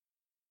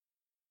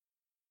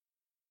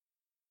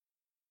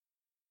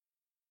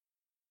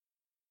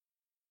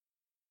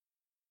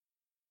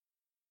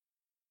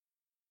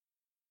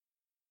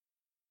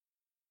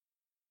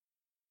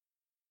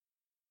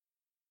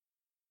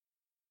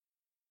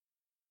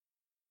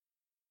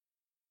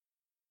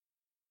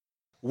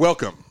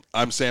Welcome.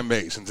 I'm Sam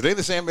Mays, and today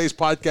the Sam Mays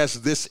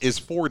podcast, this is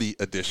 40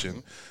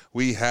 edition.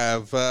 We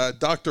have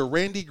Dr.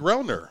 Randy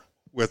Grellner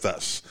with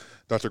us.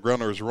 Dr.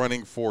 Grellner is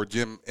running for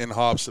Jim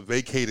Inhofe's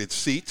vacated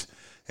seat,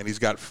 and he's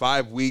got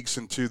 5 weeks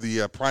into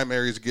the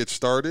primaries to get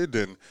started.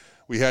 And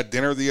we had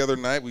dinner the other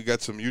night. We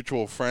got some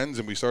mutual friends,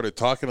 and we started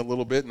talking a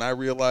little bit, and I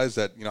realized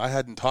that, I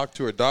hadn't talked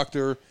to a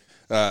doctor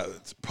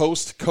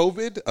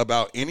post-COVID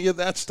about any of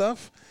that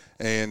stuff.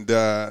 And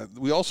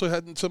we also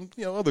had some,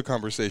 other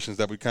conversations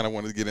that we kind of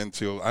wanted to get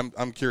into.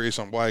 I'm curious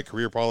on why a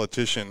career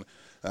politician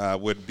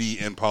would be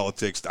in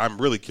politics.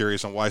 I'm really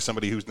curious on why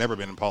somebody who's never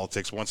been in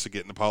politics wants to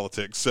get into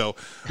politics. So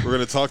we're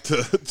going to talk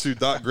to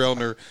Doc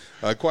Grellner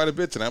quite a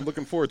bit tonight. I'm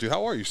looking forward to it.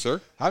 How are you, sir?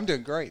 I'm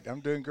doing great.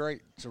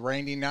 It's a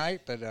rainy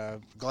night,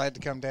 but glad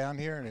to come down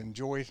here and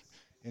enjoy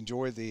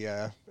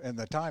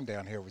the time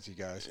down here with you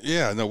guys.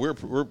 Yeah, no,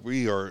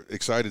 we are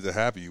excited to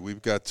have you.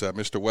 We've got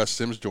Mr. Wes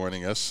Sims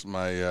joining us,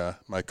 my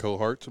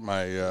cohort,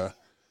 my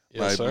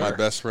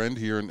best friend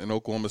here in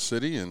Oklahoma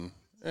City, and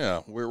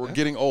we're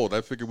getting old.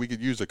 I figured we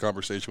could use a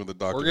conversation with the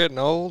doctor. We're getting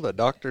old. The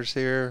doctor's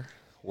here.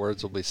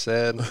 Words will be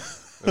said.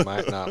 We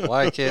might not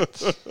like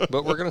it,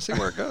 but we're going to see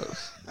where it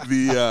goes.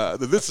 The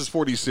This is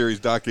 40 series,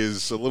 Doc,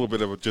 is a little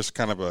bit of just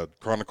kind of a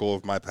chronicle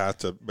of my path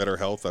to better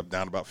health. I'm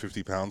down about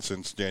 50 pounds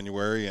since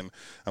January, and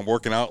I'm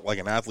working out like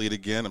an athlete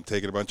again. I'm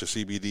taking a bunch of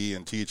CBD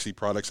and THC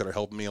products that are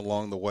helping me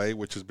along the way,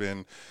 which has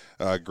been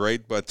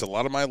great. But a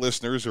lot of my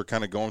listeners are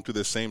kind of going through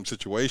the same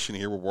situation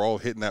here where we're all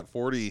hitting that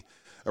 40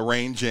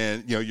 range,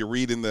 and, you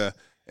read in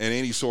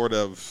any sort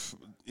of,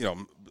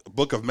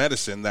 book of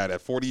medicine that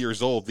at 40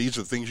 years old, these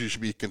are the things you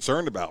should be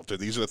concerned about, or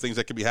these are the things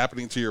that could be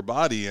happening to your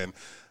body. And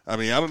I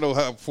mean, I don't know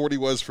how 40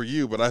 was for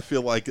you, but I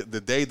feel like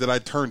the day that I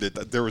turned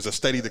it, there was a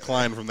steady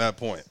decline from that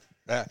point.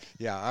 I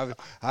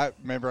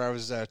remember I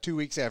was 2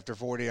 weeks after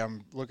 40.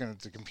 I'm looking at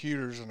the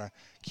computers and I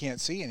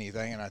can't see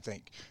anything, and I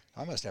think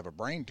I must have a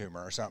brain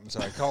tumor or something. So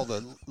I called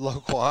the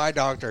local eye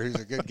doctor, who's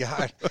a good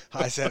guy.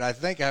 I said, I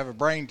think I have a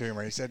brain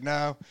tumor. He said,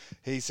 no.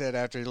 He said,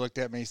 after he looked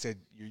at me, he said,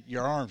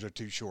 your arms are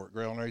too short,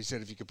 Grellner. He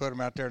said, if you could put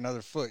them out there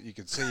another foot, you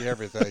could see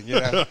everything,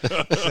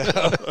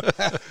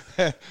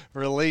 So,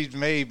 relieved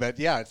me. But,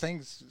 yeah,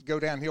 things go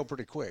downhill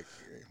pretty quick.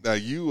 Now,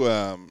 you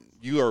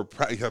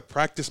have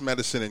practiced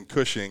medicine in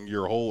Cushing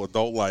your whole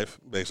adult life,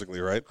 basically,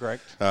 right?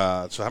 Correct.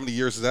 So how many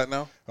years is that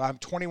now? I'm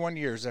 21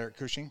 years there at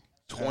Cushing.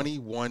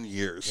 21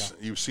 years.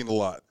 Yeah. You've seen a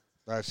lot.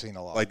 I've seen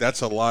a lot. Like,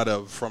 that's a lot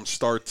of from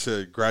start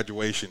to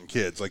graduation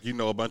kids. Like,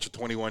 a bunch of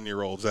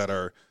 21-year-olds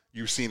that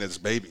you've seen as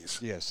babies.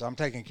 Yes, I'm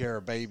taking care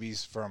of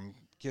babies from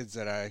kids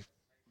that I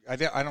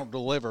don't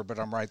deliver, but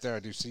I'm right there. I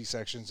do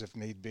C-sections if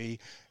need be,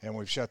 and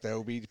we've shut the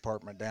OB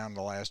department down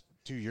the last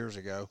 2 years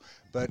ago.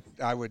 But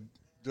I would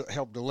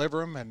help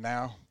deliver them, and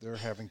now they're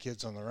having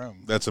kids on their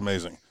own. That's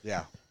amazing.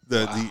 Yeah.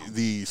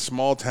 The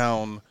small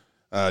town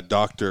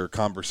doctor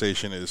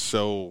conversation is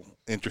so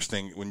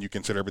interesting when you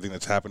consider everything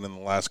that's happened in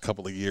the last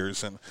couple of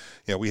years. And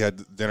we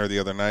had dinner the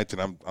other night,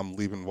 and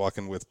I'm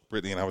walking with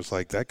Brittany, and I was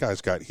like, that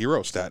guy's got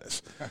hero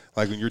status.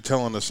 Like, when you're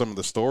telling us some of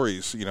the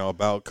stories,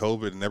 about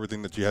COVID and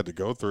everything that you had to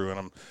go through,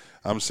 and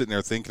I'm sitting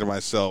there thinking to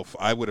myself,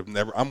 I'm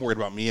worried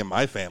about me and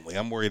my family.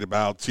 I'm worried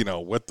about,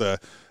 what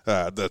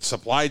the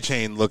supply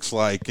chain looks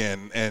like,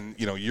 and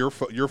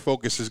your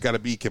focus has got to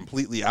be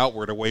completely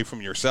outward, away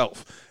from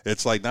yourself.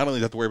 It's like, not only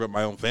do I have to worry about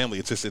my own family,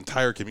 it's this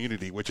entire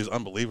community, which is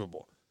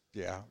unbelievable.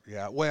 Yeah.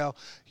 Well,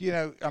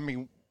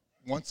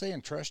 once they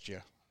entrust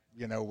you,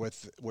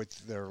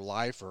 with their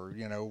life, or,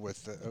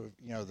 with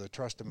the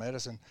trust of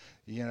medicine,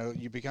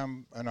 you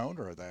become an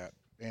owner of that,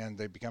 and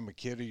they become a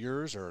kid of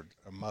yours or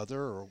a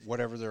mother or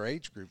whatever their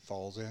age group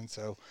falls in.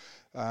 So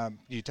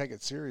you take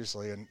it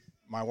seriously. And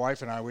my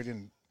wife and I,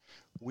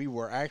 we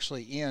were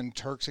actually in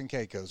Turks and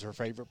Caicos, her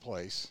favorite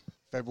place,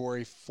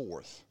 February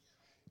 4th.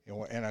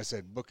 And I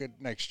said, book it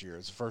next year.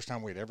 It's the first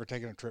time we'd ever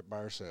taken a trip by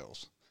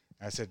ourselves.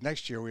 I said,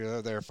 next year we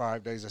were there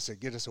 5 days. I said,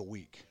 get us a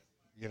week,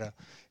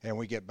 and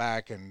we get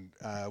back, and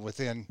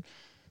within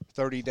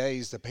 30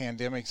 days the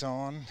pandemic's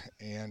on,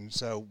 and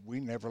so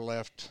we never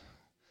left.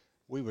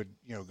 We would,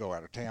 go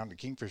out of town to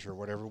Kingfisher or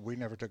whatever. We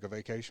never took a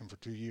vacation for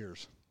 2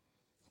 years.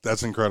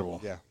 That's incredible.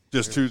 Yeah,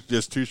 just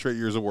two straight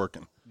years of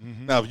working.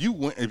 Mm-hmm. Now, if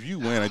you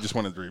win, I just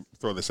wanted to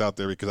throw this out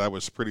there because I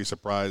was pretty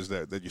surprised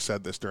that you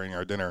said this during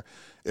our dinner.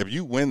 If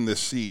you win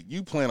this seat,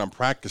 you plan on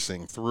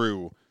practicing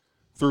through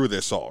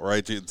this all,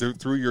 right?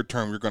 Through your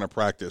term, you're going to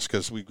practice,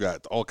 because we've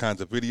got all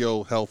kinds of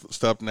video health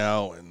stuff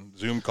now and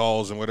Zoom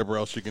calls and whatever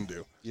else you can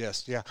do.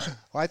 Yes, yeah.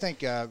 Well, I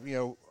think,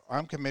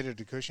 I'm committed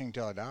to Cushing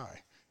until I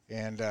die.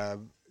 And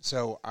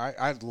so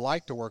I'd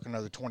like to work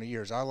another 20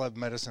 years. I love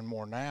medicine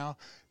more now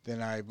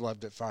than I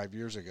loved it 5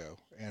 years ago.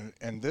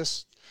 And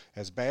this,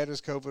 as bad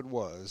as COVID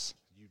was,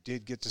 you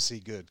did get to see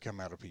good come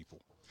out of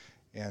people.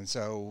 And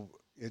so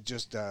it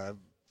just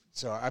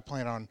so I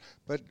plan on,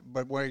 but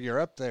where you're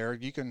up there,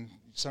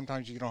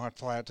 sometimes you don't have to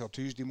fly out till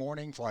Tuesday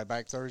morning, fly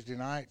back Thursday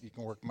night. You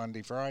can work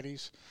Monday,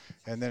 Fridays.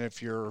 And then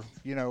if you're,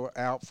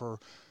 out for,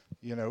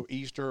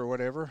 Easter or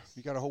whatever,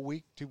 you got a whole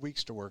week, 2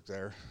 weeks to work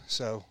there.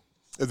 So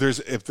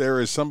if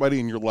there is somebody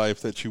in your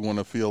life that you want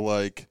to feel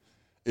like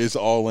is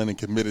all in and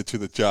committed to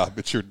the job.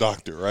 It's your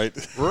doctor, right?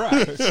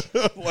 Right.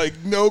 Like,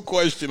 no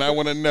question. I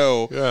want to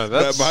know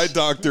that my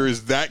doctor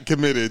is that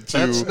committed to.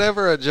 That's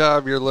never a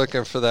job you're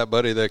looking for that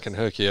buddy that can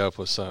hook you up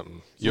with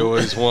something. You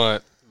always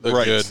want the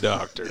good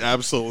doctor.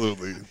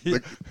 Absolutely.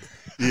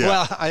 Yeah.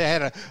 Well, I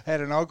had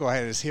an uncle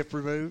had his hip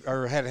removed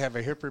or had to have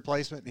a hip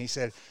replacement, and he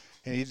said,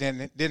 and he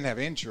didn't have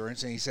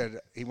insurance, and he said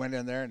he went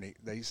in there and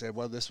he said,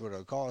 well, this would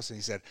have cost, and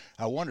he said,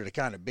 I wanted to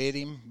kind of bid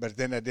him, but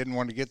then I didn't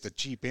want to get the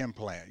cheap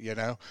implant, you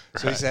know.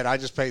 So he said, I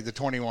just paid the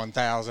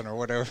 $21,000 or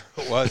whatever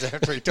it was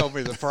after he told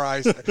me the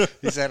price.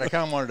 He said, I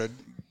kind of wanted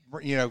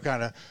to, you know,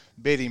 kind of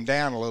bid him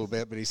down a little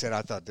bit, but he said,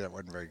 I thought that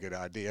wasn't a very good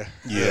idea.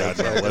 Yeah,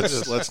 no,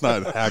 let's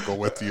not hackle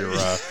with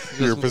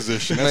your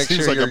position. That Make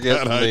seems sure like you're a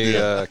bad getting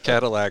idea. the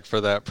Cadillac for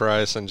that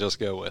price and just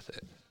go with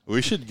it.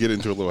 We should get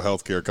into a little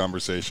healthcare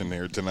conversation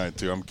here tonight,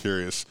 too. I'm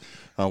curious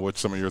what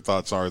some of your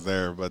thoughts are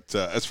there. But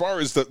as far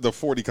as the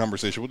 40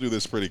 conversation, we'll do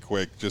this pretty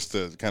quick just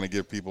to kind of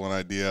give people an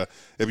idea.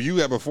 If you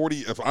have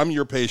if I'm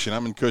your patient,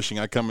 I'm in Cushing,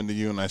 I come into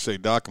you and I say,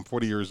 Doc, I'm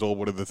 40 years old.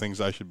 What are the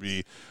things I should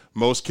be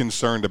most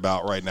concerned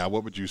about right now?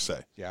 What would you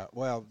say? Yeah,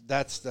 well,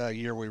 that's the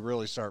year we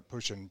really start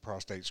pushing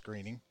prostate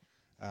screening.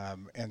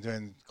 And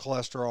then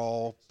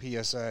cholesterol,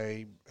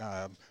 PSA,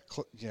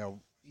 you know,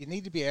 you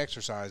need to be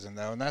exercising,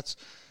 though, and that's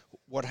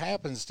what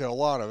happens to a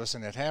lot of us,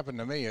 and it happened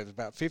to me. It was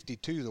about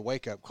 52, the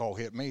wake-up call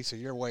hit me, so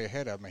you're way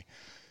ahead of me.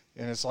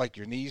 And it's like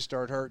your knees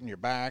start hurting, your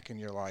back, and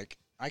you're like,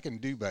 I can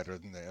do better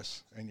than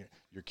this. And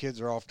your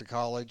kids are off to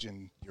college,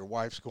 and your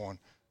wife's going,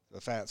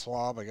 the fat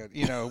slob. I got,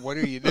 you know, what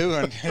are you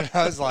doing? And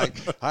I was like,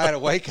 I had a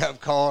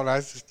wake-up call, and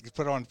I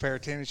put on a pair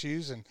of tennis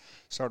shoes and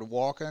started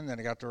walking,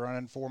 and I got to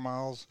running 4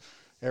 miles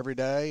every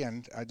day,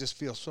 and I just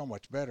feel so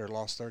much better,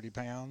 lost 30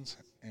 pounds.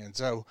 And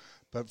so,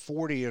 but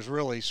 40 is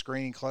really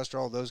screening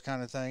cholesterol, those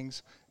kind of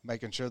things,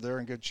 making sure they're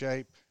in good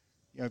shape.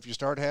 You know, if you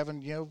start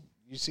having, you know,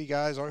 you see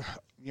guys are,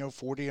 you know,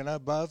 40 and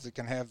above that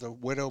can have the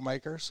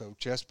widowmaker, so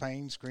chest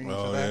pain, screening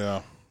for that.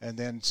 Yeah. And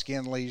then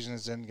skin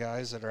lesions in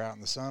guys that are out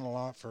in the sun a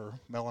lot for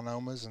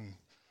melanomas. And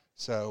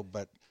so,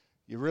 but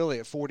you really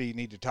at 40, you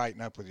need to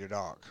tighten up with your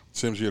doc.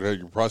 Seems you had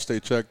your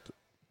prostate checked.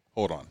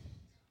 Hold on.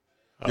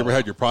 You ever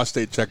had your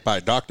prostate checked by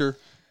a doctor?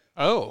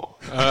 Oh,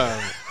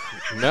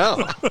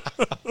 no,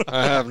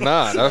 I have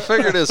not. I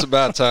figured it's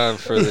about time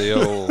for the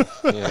old,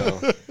 you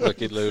know,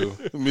 looky-loo.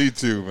 Me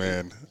too,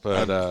 man.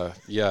 But,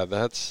 yeah,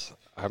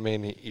 I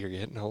mean, you're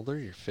getting older,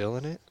 you're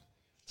feeling it.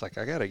 It's like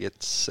I got to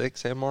get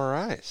 6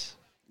 MRIs.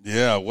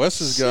 Yeah, Wes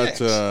has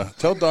got,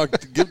 tell Doc,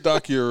 give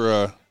Doc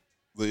your,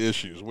 the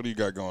issues. What do you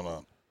got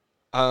going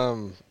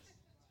on?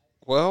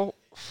 Well,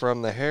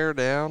 from the hair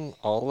down,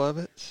 all of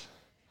it,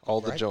 all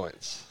the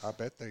joints. I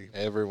bet they.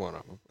 Every one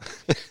of them.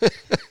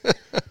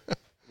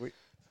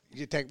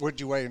 What'd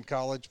you weigh in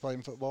college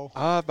playing football?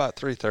 About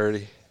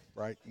 330.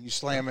 Right. You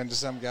slam into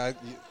some guy.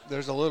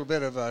 There's a little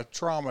bit of a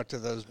trauma to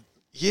those.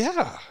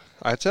 Yeah.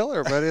 I tell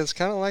everybody it's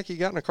kind of like you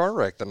got in a car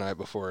wreck the night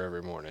before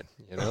every morning.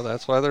 You know,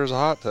 that's why there's a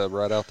hot tub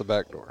right out the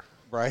back door.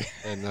 Right.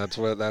 And that's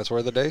where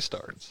the day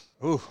starts.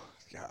 Ooh.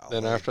 Golly.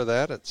 Then after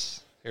that,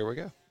 it's here we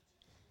go.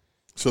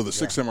 So the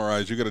 6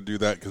 MRIs, you got to do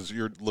that because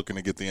you're looking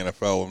to get the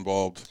NFL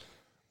involved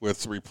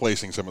with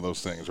replacing some of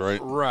those things, right?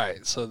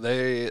 Right. So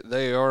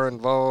they are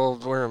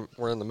involved.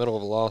 We're in the middle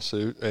of a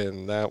lawsuit,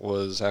 and that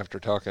was after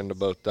talking to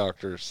both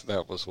doctors.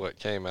 That was what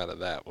came out of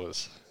that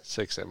was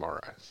 6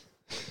 MRIs.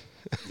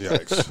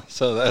 Yikes.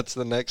 So that's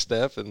the next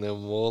step, and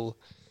then we'll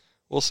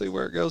see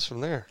where it goes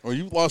from there. Well,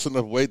 you've lost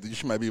enough weight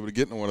that you might be able to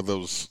get into one of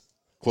those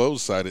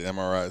closed-sided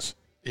MRIs.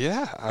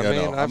 Yeah, I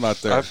mean, I'm not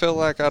there. I feel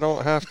like I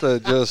don't have to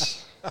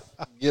just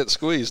get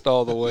squeezed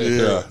all the way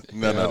through it.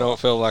 No. I don't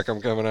feel like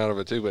I'm coming out of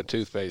a tube of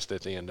toothpaste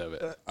at the end of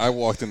it. I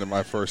walked into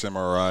my first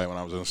MRI when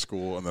I was in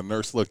school, and the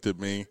nurse looked at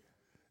me,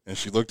 and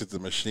she looked at the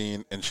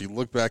machine, and she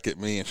looked back at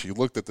me, and she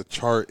looked at the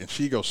chart, and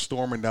she goes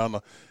storming down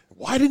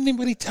why didn't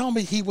anybody tell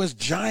me he was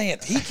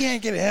giant? He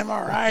can't get an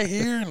MRI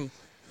here. And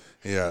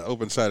yeah,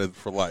 open-sided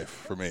for life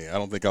for me. I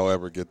don't think I'll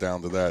ever get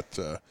down to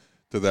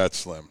that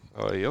slim.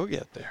 Oh, you'll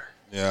get there.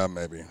 Yeah,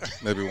 maybe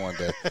one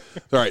day.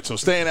 All right, so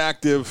staying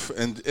active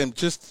and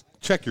just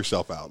check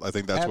yourself out. I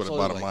think that's what the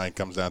bottom line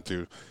comes down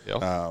to.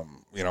 Yep.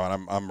 You know,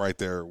 and I'm right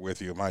there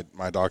with you.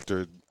 My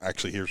doctor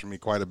actually hears from me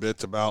quite a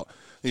bit about,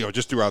 you know,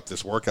 just throughout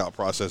this workout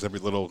process, every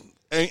little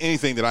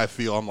anything that I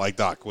feel, I'm like,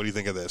 Doc, what do you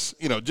think of this?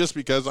 You know, just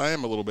because I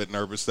am a little bit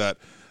nervous that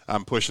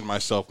I'm pushing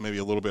myself maybe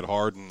a little bit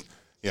hard, and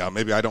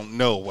maybe I don't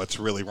know what's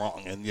really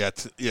wrong, and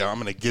yet, I'm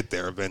going to get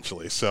there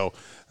eventually. So,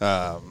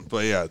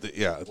 but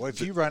yeah. Well,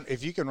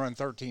 if you can run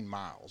 13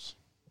 miles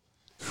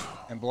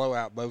and blow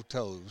out both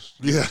toes,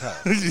 yeah,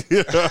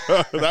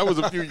 that was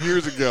a few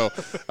years ago.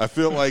 I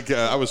feel like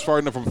I was far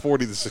enough from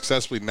 40 to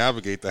successfully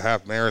navigate the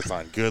half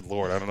marathon. Good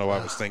Lord, I don't know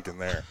what I was thinking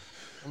there.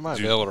 I might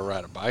be able to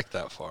ride a bike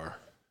that far.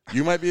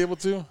 You might be able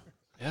to?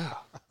 Yeah.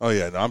 Oh,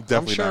 yeah. No, I'm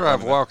definitely not. I'm sure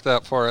I've walked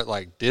that far at,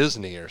 like,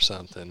 Disney or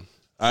something.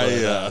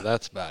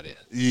 That's about it.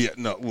 Yeah,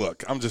 no,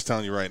 look, I'm just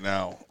telling you right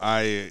now,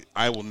 I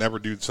will never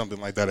do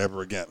something like that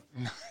ever again.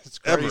 It's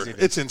crazy. Ever.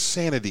 It's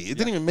insanity. It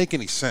didn't even make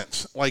any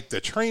sense. Like,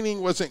 the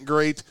training wasn't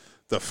great.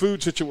 The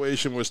food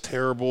situation was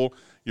terrible.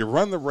 You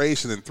run the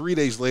race, and then 3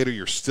 days later,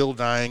 you're still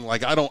dying.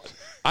 Like,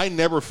 I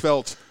never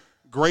felt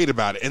great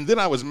about it. And then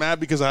I was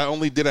mad because I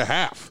only did a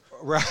half.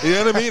 Right. You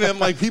know what I mean? And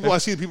like I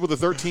see people with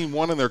the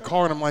 13-1 in their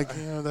car, and I'm like,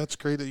 yeah, that's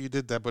great that you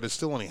did that, but it's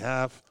still only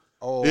half.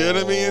 Oh. You know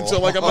what I mean? So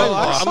like, I'm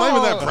not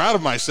even that proud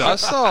of myself. I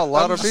saw a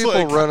lot of people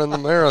like, running the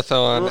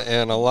marathon,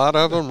 and a lot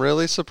of them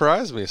really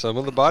surprised me. Some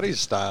of the body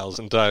styles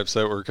and types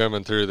that were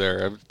coming through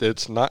there.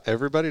 It's not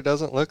everybody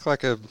doesn't look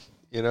like a,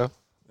 yeah,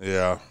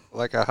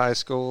 like a high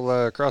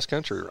school cross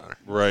country runner.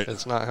 Right.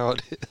 It's not how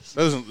it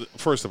is.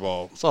 First of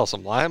all, I saw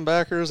some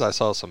linebackers. I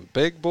saw some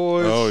big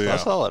boys. Oh, yeah. I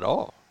saw it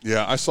all.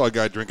 Yeah, I saw a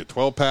guy drink a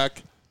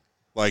 12-pack.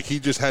 Like, he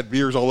just had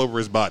beers all over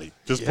his body,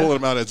 just pulling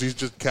them out as he's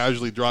just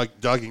casually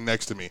jogging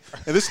next to me.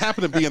 And this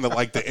happened to be in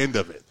the end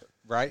of it.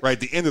 Right. Right,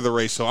 the end of the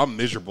race, so I'm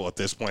miserable at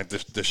this point.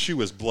 The shoe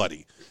is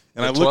bloody.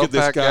 And I look at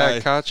this 12-pack guy.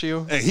 caught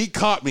you? And he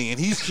caught me, and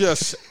he's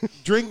just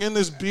drinking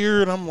this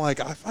beer, and I'm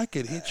like, if I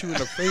could hit you in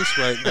the face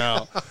right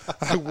now,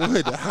 I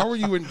would. How are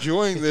you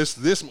enjoying this?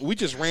 We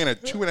just ran a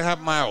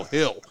 2.5-mile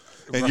hill,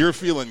 and you're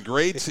feeling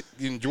great,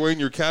 enjoying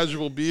your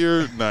casual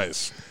beer?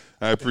 Nice.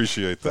 I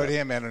appreciate that. Put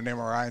him in an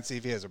MRI and see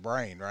if he has a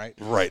brain, right?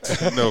 Right.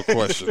 No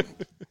question.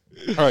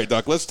 All right,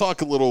 Doc, let's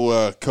talk a little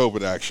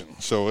COVID action.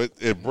 So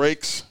it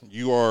breaks.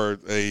 You are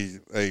a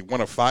one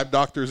of 5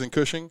 doctors in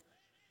Cushing?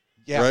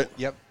 Yeah. Right?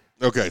 Yep.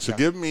 Okay, so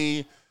give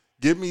me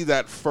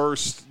that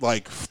first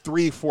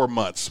 3-4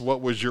 months. Where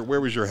was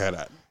your head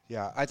at?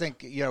 Yeah, I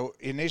think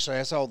initially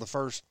I saw the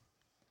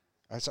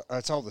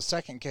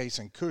second case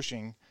in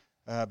Cushing,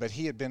 but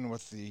he had been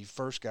with the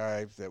first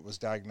guy that was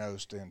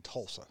diagnosed in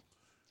Tulsa.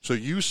 So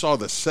you saw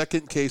the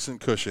second case in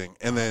Cushing,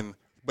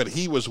 but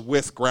he was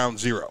with Ground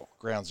Zero.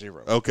 Ground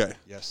Zero. Okay.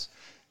 Yes,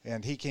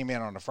 and he came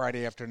in on a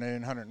Friday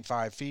afternoon,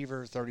 105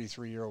 fever,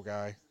 33-year-old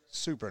guy,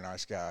 super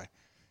nice guy,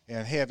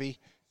 and heavy,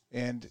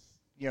 and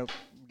we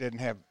didn't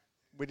have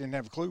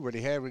a clue what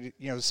he had. The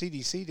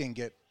CDC didn't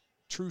get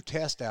true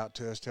test out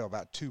to us till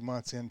about 2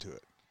 months into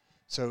it,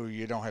 so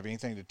you don't have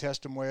anything to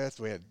test him with.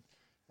 We had,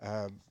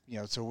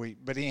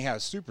 but anyhow,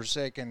 super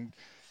sick, and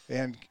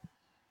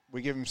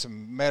we give him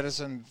some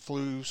medicine,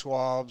 flu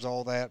swabs,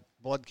 all that.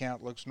 Blood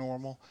count looks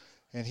normal,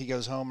 and he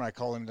goes home. And I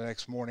call him the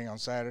next morning on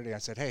Saturday. I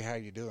said, "Hey, how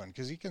you doing?"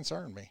 Because he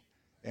concerned me,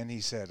 and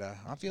he said,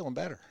 "I'm feeling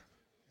better."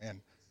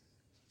 And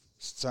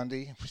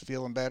Sunday,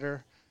 feeling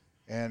better.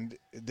 And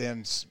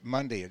then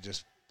Monday, it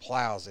just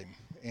plows him.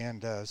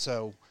 And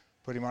so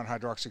put him on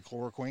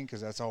hydroxychloroquine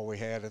because that's all we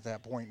had at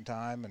that point in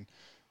time. And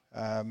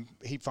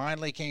he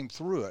finally came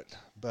through it.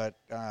 But,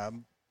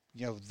 then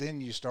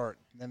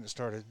it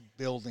started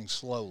building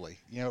slowly.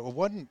 It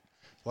wasn't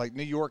like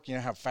New York,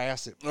 how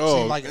fast it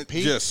seemed like it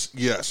peaked.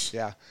 Yes.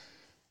 Yeah.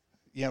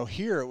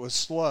 Here it was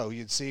slow.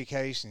 You'd see a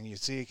case and you'd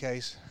see a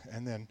case.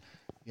 And then,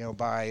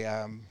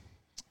 by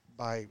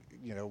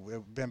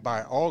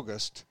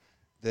August,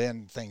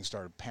 then things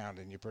started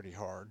pounding you pretty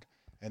hard.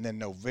 And then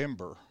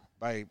November,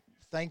 by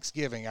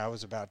Thanksgiving, I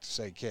was about to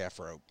say calf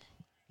rope.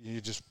 You're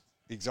just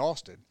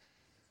exhausted.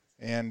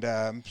 And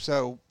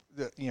so,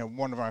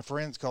 one of my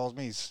friends calls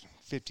me. He's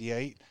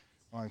 58.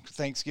 On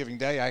Thanksgiving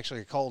Day, I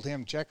actually called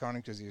him to check on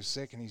him because he was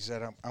sick, and he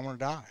said, I'm going to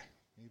die.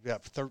 He's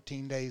about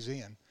 13 days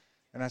in.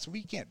 And I said,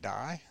 well, you can't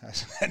die. I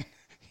said,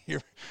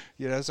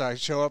 so I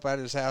show up at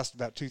his house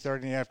about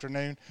 2:30 in the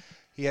afternoon.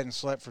 He hadn't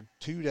slept for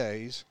 2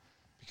 days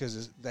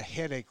because the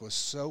headache was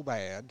so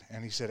bad.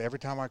 And he said, every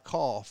time I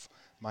cough,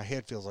 my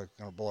head feels like it's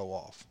going to blow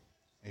off.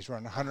 He's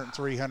running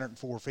 103,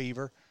 104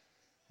 fever.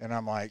 And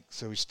I'm like,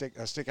 so I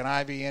stick an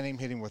IV in him,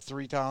 hit him with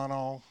 3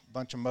 Tylenol, a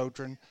bunch of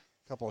Motrin,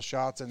 a couple of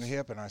shots in the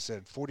hip, and I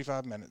said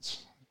 45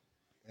 minutes.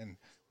 And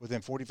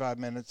within 45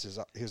 minutes,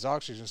 his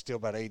oxygen's still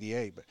about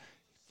 88, but he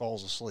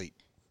falls asleep,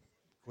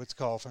 quits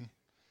coughing,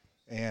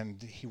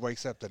 and he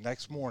wakes up the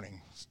next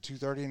morning. It's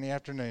 2:30 in the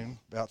afternoon,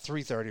 about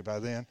 3:30 by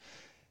then,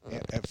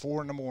 at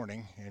 4 in the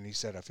morning, and he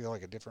said, I feel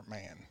like a different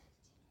man.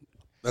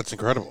 That's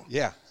incredible.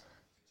 Yeah.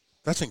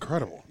 That's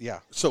incredible. Yeah.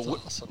 So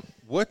Awesome.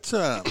 What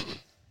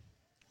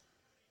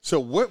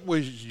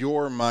was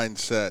your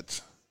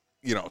mindset?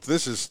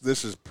 This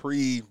is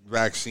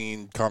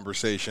pre-vaccine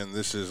conversation.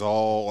 This is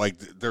all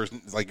there's,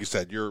 like you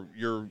said,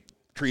 you're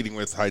treating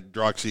with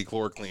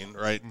hydroxychloroquine,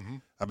 right? Mm-hmm.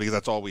 Because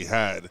that's all we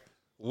had.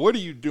 What are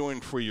you doing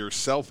for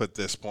yourself at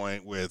this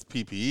point with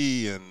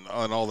PPE and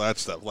all that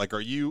stuff?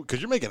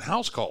 Because you're making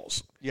house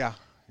calls. Yeah.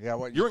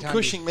 Yeah. You're in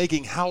Cushing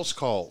making house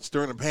calls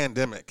during a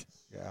pandemic.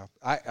 Yeah.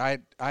 I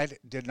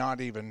did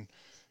not even,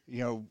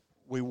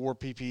 we wore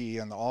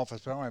PPE in the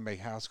office, but I only make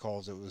house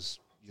calls. It was,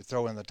 you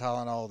throw in the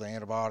Tylenol, the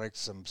antibiotics,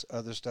 some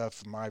other stuff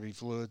from IV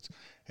fluids,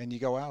 and you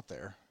go out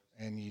there.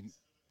 And,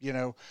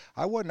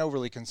 I wasn't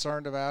overly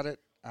concerned about it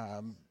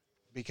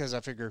because I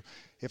figure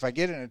if I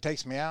get it and it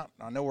takes me out,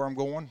 I know where I'm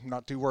going. I'm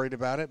not too worried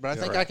about it, but I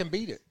think I can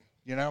beat it.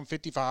 I'm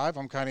 55.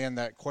 I'm kind of in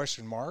that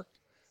question mark.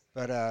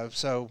 But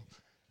so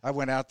I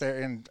went out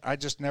there, and I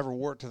just never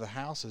wore it to the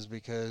houses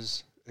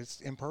because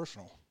it's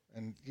impersonal.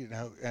 And,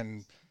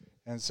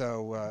 and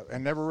so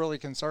and never really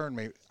concerned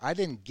me. I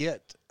didn't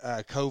get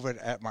COVID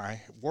at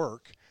my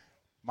work.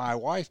 My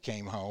wife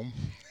came home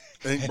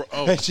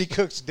And she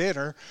cooks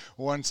dinner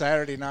one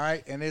Saturday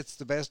night, and it's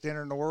the best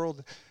dinner in the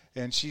world.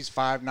 And she's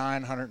 5'9",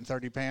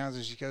 130 pounds,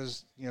 and she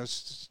goes,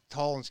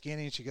 tall and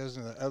skinny, and she goes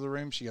in the other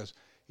room. She goes,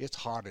 "It's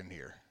hot in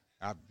here."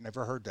 I've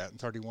never heard that in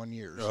 31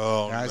 years.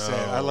 Oh, and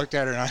I looked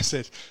at her and I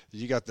said,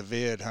 "You got the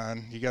vid,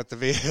 hon. You got the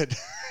vid."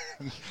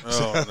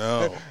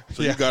 No.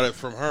 So you got it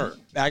from her.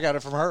 I got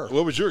it from her.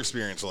 What was your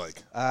experience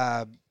like?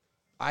 I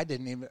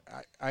didn't even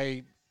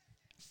I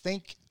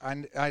think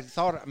I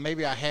thought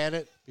maybe I had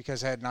it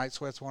because I had night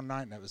sweats one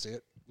night, and that was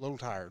it. A little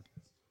tired.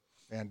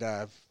 And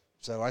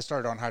so I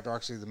started on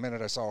hydroxy the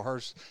minute I saw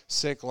her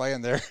sick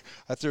laying there.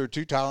 I threw her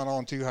 2 Tylenol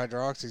and 2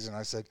 hydroxys, and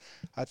I said,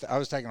 I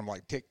was taking them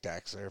like Tic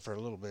Tacs there for a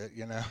little bit,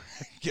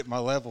 get my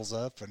levels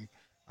up, and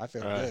I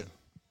felt good.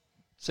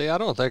 See, I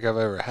don't think I've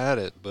ever had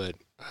it, but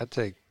I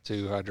take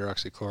 2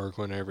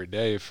 hydroxychloroquine every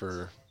day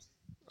for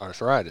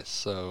arthritis.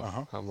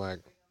 So I'm like,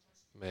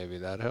 maybe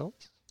that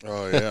helps.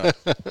 Oh, yeah.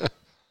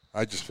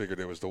 I just figured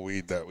it was the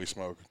weed that we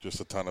smoked, just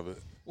a ton of it.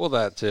 Well,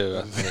 that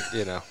too. I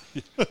think,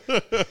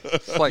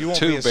 it's like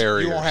 2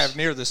 barriers. You won't have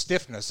near the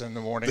stiffness in the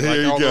morning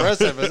there like all go. the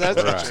rest of us.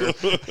 That's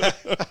true.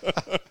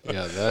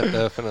 Yeah, that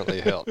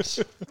definitely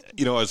helps.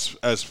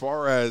 As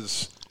far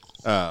as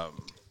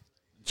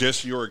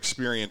just your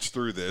experience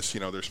through this,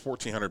 there's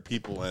 1,400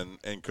 people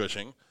in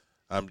Cushing.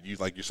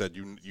 Like you said,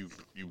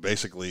 you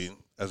basically,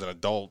 as an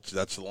adult,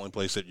 that's the only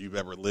place that you've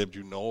ever lived.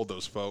 You know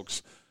those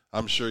folks.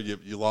 I'm sure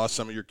you lost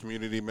some of your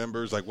community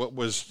members. Like, what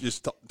was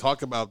just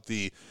talk about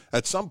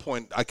at some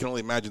point, I can only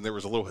imagine there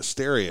was a little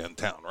hysteria in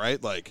town,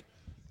 right? Like,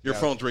 your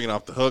phone's ringing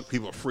off the hook.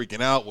 People are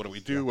freaking out. What do we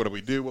do? Yeah. What do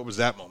we do? What was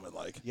that moment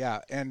like?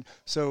 Yeah, and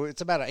so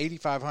it's about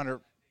 8,500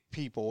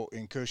 people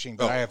in Cushing,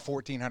 but I have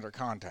 1,400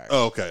 contacts.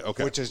 Oh, okay.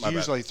 Which is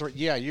usually 3.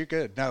 Yeah, you're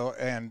good. No,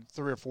 and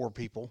 3 or 4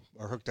 people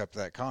are hooked up to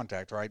that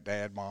contact, right?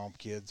 Dad, mom,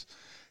 kids.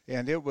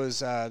 And it was,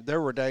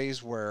 there were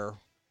days where,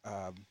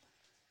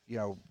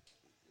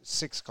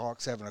 6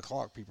 o'clock, 7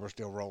 o'clock, people are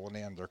still rolling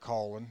in. They're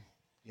calling,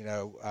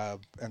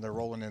 and they're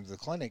rolling into the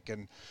clinic.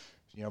 And,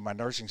 my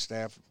nursing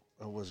staff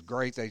was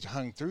great. They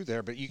hung through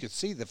there, but you could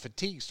see the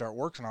fatigue start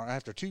working on it.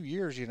 After 2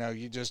 years,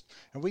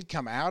 and we'd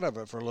come out of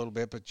it for a little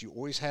bit, but you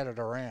always had it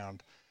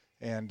around.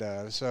 And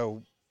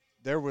so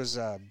there was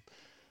a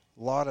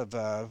lot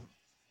of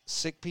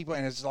sick people,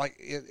 and it's like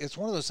it's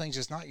one of those things.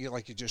 It's not you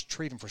just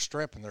treat them for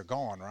strep and they're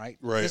gone, right?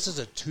 Right. This is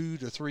a 2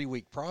 to 3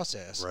 week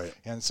process, right?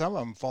 And some of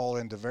them fall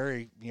into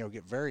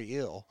get very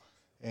ill,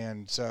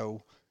 and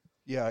so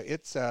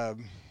it's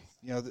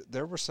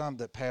there were some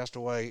that passed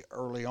away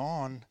early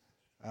on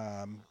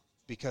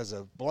because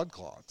of blood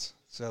clots.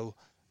 So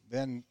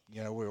then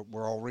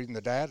we're all reading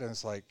the data, and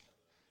it's like,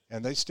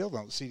 and they still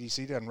don't.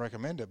 CDC doesn't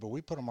recommend it, but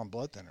we put them on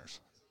blood thinners.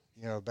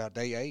 About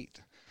day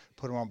 8.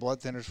 Put them on blood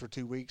thinners for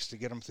 2 weeks to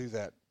get them through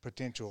that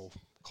potential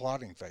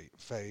clotting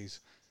phase.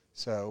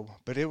 So,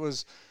 but it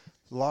was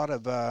a lot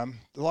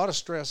of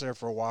stress there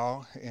for a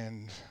while,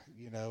 and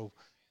you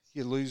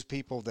lose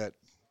people that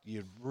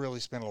you really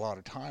spent a lot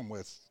of time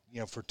with.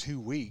 For 2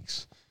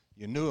 weeks,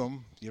 you knew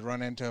them. You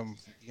run into them,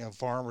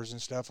 farmers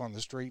and stuff on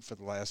the street for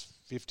the last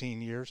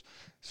 15 years.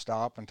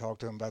 Stop and talk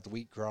to them about the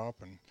wheat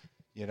crop, and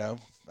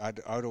I'd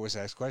always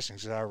ask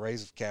questions because I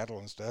raise cattle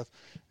and stuff,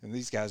 and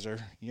these guys are,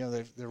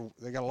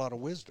 they got a lot of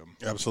wisdom.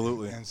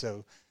 Absolutely. And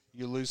so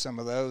you lose some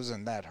of those,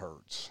 and that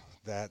hurts.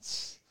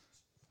 That's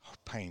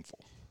painful.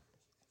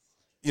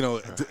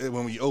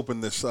 When we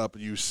opened this up,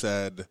 you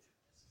said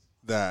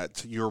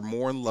that you're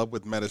more in love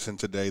with medicine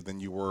today than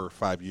you were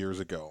 5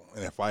 years ago.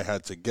 And if I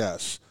had to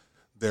guess,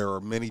 there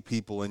are many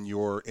people in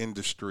your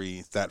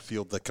industry that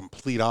feel the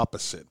complete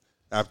opposite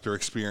after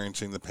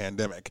experiencing the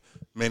pandemic.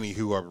 Many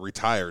who are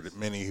retired,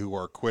 many who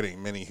are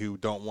quitting, many who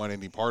don't want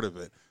any part of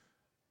it.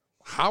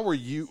 How are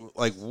you,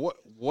 like,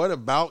 what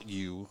about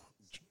you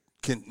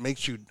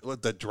makes you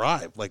the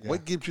drive? Like,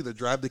 what gives you the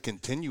drive to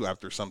continue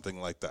after something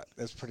like that?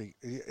 That's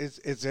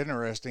it's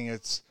interesting.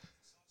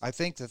 I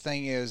think the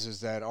thing is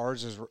that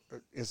ours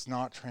it's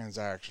not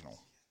transactional.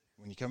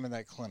 When you come in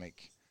that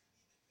clinic,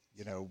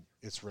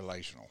 it's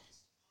relational.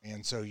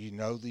 And so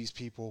these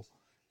people,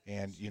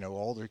 and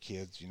all their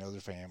kids, their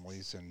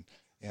families,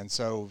 and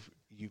so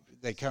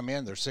they come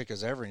in, they're sick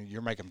as ever, and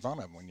you're making fun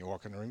of them when you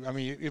walk in the room. I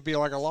mean, it'd be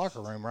like a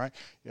locker room, right?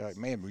 You're like,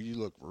 man, you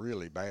look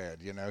really bad,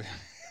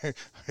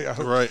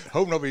 Right.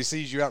 Hope nobody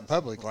sees you out in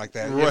public like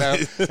that,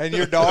 right. And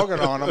you're dogging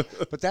on them.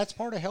 But that's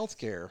part of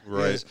healthcare.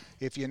 Right.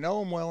 If you know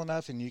them well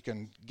enough and you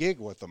can gig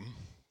with them,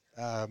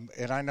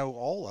 and I know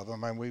all of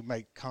them, and we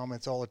make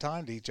comments all the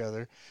time to each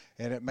other,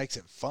 and it makes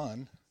it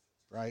fun.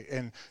 Right.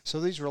 And so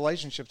these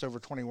relationships over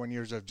 21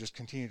 years have just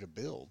continued to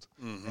build.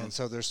 Mm-hmm. And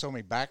so there's so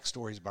many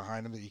backstories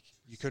behind them that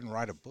you couldn't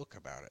write a book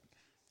about it.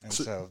 And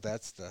so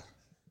that's the.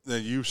 Now,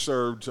 you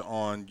served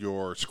on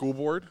your school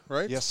board,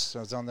 right? Yes, I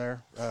was on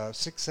there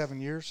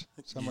 6-7 years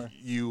somewhere.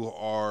 You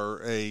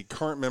are a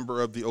current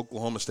member of the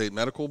Oklahoma State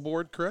Medical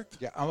Board, correct?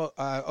 Yeah, I'm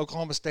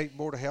Oklahoma State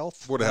Board of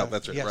Health. Board of Health,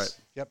 that's right, yes. right.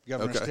 Yep,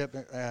 Governor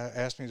Stipp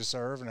asked me to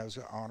serve, and it was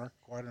an honor,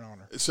 quite an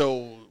honor.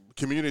 So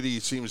community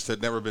seems to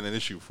have never been an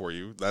issue for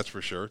you, that's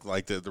for sure.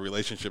 Like the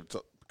relationship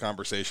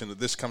conversation, that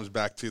this comes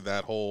back to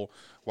that whole,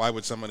 why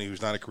would somebody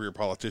who's not a career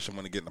politician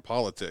want to get into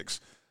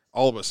politics?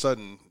 All of a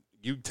sudden,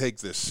 you take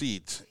this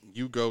seat,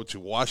 you go to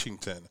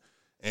Washington,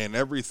 and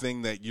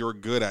everything that you're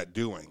good at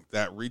doing,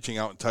 that reaching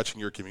out and touching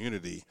your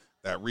community,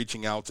 that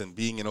reaching out and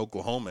being an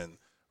Oklahoman,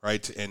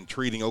 right, and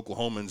treating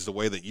Oklahomans the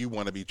way that you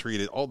want to be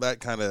treated, all that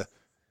kind of,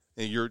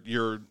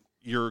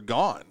 you're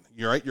gone.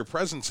 You're right. Your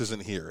presence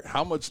isn't here.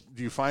 How much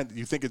do you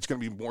think it's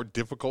going to be more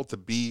difficult to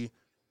be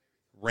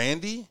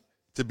Randy,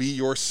 to be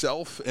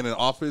yourself in an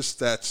office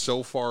that's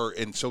so far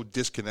and so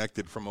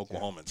disconnected from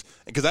Oklahomans?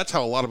 Because that's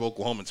how a lot of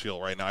Oklahomans feel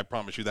right now. I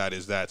promise you that,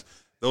 is that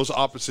those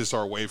offices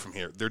are away from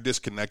here. They're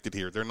disconnected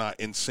here. They're not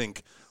in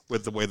sync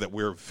with the way that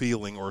we're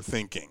feeling or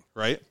thinking,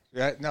 right?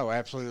 Yeah, no,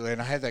 absolutely.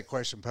 And I had that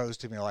question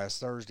posed to me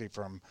last Thursday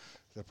from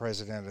the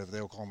president of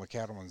the Oklahoma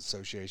Cattlemen's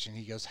Association.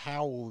 He goes,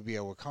 how will we be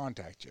able to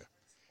contact you?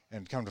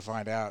 And come to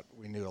find out,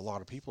 we knew a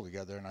lot of people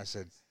together. And I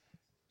said,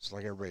 just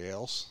like everybody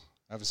else,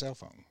 I have a cell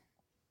phone.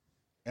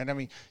 And, I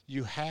mean,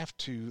 you have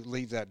to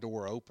leave that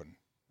door open,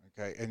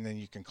 okay? And then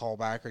you can call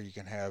back, or you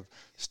can have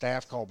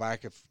staff call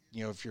back if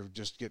you're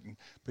just getting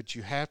 – but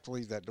you have to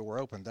leave that door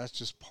open. That's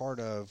just part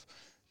of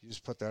 – you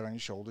just put that on your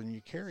shoulder and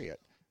you carry it.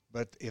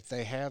 But if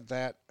they have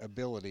that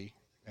ability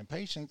and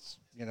patience,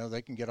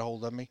 they can get a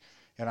hold of me.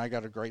 And I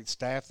got a great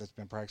staff that's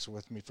been practicing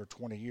with me for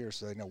 20 years,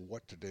 so they know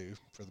what to do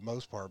for the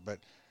most part. But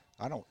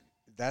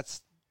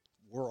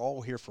we're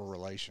all here for a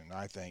relation,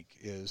 I think,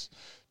 is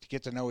to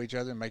get to know each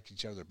other and make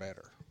each other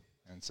better.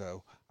 And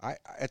so I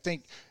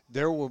think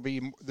there will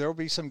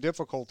be some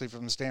difficulty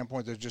from the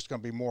standpoint there's just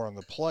going to be more on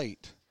the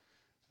plate.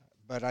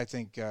 But I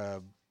think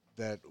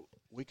that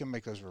we can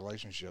make those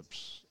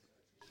relationships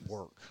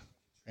work.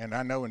 And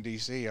I know in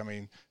D.C., I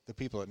mean, the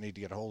people that need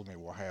to get a hold of me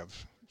will have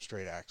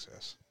straight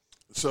access.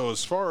 So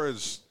as far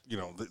as,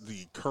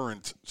 the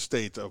current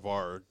state of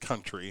our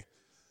country,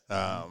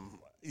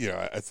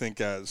 I think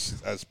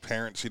as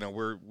parents,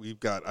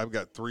 I've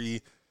got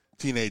 3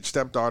 teenage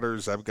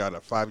stepdaughters. I've got a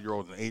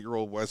 5-year-old and an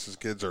 8-year-old. Wes's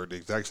kids are the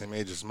exact same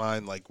age as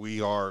mine. Like,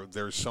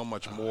 there's so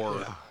much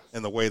more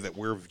in the way that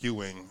we're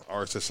viewing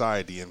our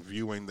society and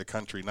viewing the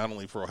country, not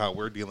only for how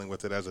we're dealing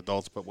with it as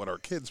adults, but what our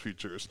kids'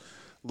 futures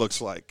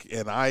looks like.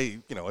 And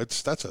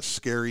that's a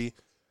scary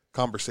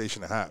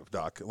conversation to have,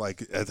 Doc.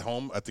 Like, at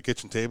home at the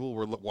kitchen table,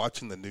 we're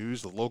watching the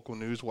news, the local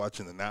news,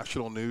 watching the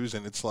national news,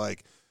 and it's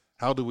like,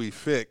 how do we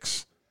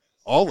fix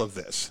all of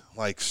this?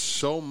 Like,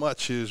 so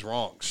much is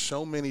wrong,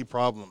 so many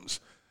problems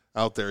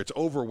out there. It's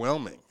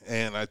overwhelming.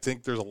 And I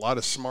think there's a lot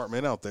of smart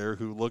men out there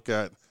who look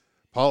at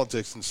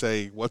politics and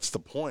say, what's the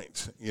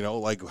point?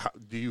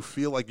 Do you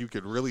feel like you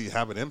could really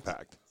have an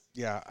impact?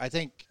 Yeah, I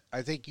think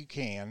you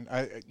can.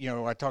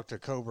 I talked to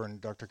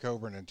Dr.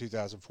 Coburn in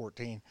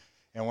 2014,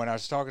 and when I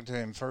was talking to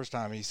him first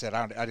time, he said,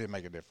 I didn't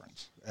make a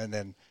difference. And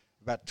then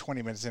about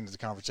 20 minutes into the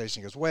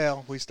conversation, he goes,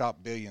 well, we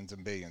stopped billions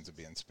and billions of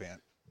being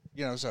spent.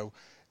 So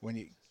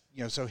when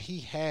so he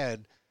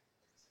had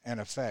an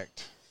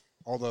effect,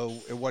 although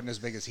it wasn't as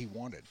big as he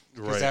wanted,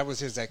 because that was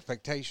his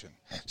expectation.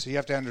 So you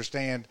have to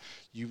understand,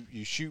 you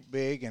shoot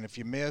big, and if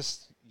you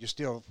miss, you're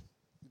still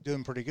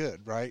doing pretty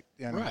good, right?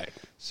 And right.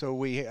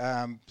 So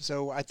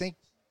so I think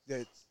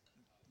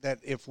that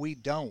if we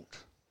don't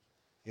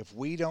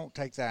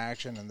take the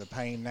action and the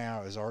pain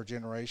now as our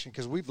generation,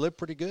 because we've lived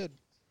pretty good.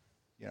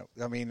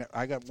 I mean,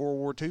 I got World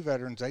War II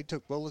veterans. They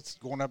took bullets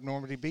going up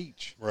Normandy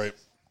Beach. Right.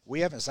 We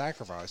haven't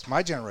sacrificed.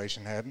 My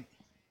generation hadn't.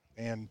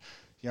 And,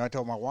 I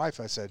told my wife,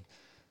 I said,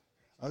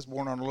 I was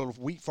born on a little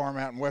wheat farm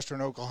out in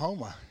western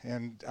Oklahoma.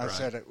 And I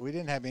said, we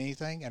didn't have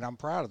anything, and I'm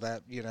proud of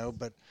that,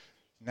 but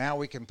now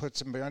we can put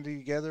some money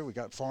together. We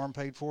got farm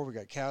paid for. We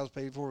got cows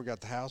paid for. We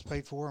got the house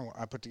paid for. And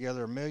I put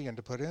together $1 million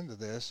to put into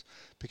this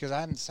because I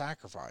haven't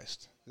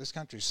sacrificed. This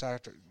country's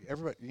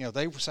everybody,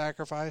 they were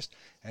sacrificed,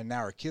 and now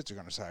our kids are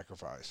going to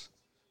sacrifice.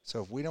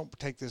 So if we don't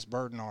take this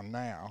burden on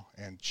now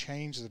and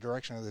change the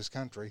direction of this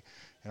country,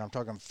 and I'm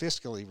talking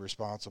fiscally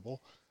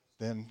responsible,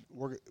 then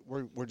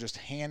we're just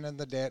handing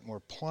the debt, and we're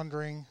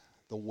plundering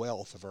the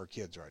wealth of our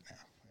kids right now.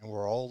 And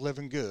we're all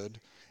living good,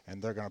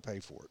 and they're going to pay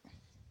for it.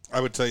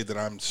 I would tell you that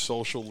I'm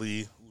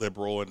socially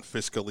liberal and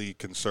fiscally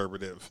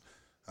conservative.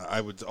 I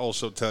would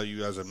also tell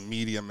you as a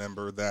media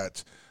member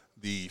that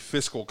the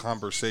fiscal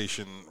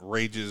conversation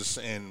rages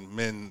in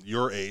men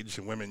your age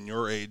and women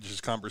your age's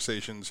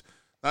conversations,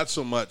 not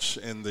so much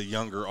in the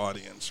younger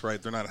audience,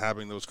 right? They're not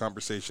having those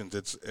conversations.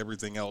 It's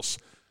everything else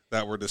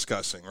that we're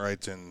discussing,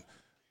 right? And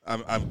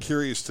I'm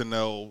curious to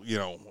know,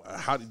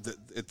 how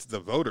the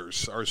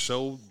voters are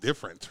so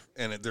different,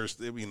 and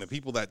the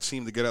people that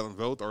seem to get out and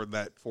vote are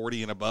that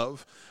 40 and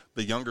above.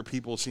 The younger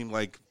people seem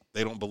like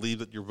they don't believe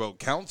that your vote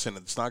counts and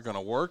it's not going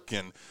to work.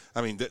 And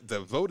I mean,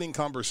 the voting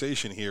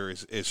conversation here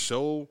is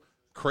so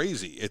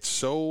crazy. It's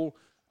so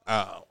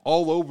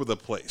all over the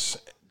place.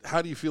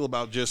 How do you feel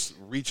about just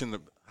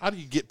how do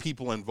you get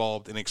people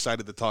involved and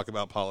excited to talk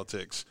about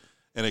politics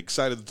and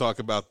excited to talk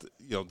about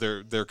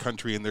their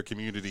country and their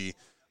community,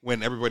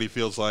 when everybody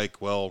feels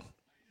like, well,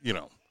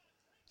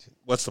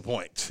 what's the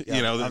point?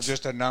 Yeah, I'm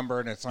just a number,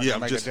 and it's not going to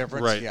make a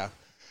difference. Right.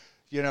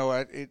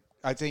 Yeah.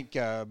 I think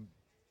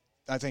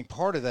I think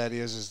part of that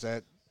is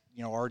that,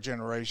 our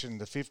generation,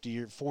 the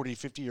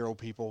 50-year-old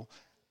people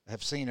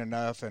have seen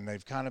enough, and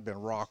they've kind of been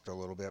rocked a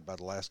little bit by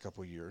the last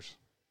couple of years.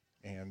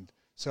 And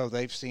so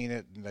they've seen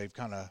it, and they've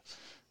kind of,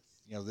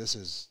 this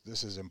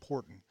is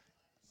important.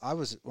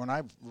 When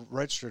I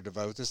registered to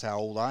vote, this is how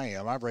old I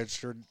am. I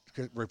registered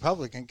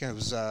Republican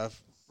because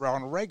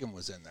Ronald Reagan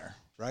was in there,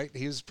 right?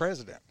 He was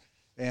president.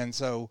 And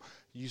so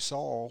you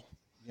saw,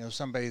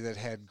 somebody that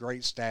had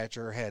great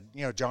stature, had,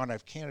 John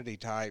F. Kennedy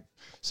type,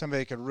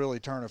 somebody could really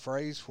turn a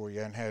phrase for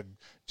you and had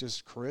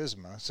just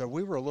charisma.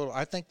 So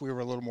I think we were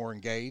a little more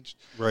engaged.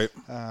 Right.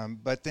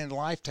 But then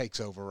life takes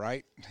over,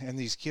 right? And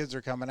these kids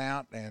are coming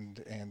out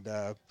and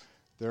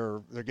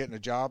they're getting a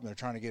job and they're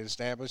trying to get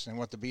established and they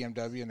want the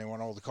BMW and they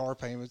want all the car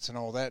payments and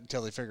all that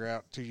until they figure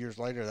out 2 years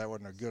later that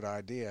wasn't a good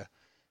idea.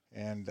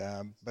 And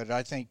but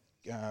I think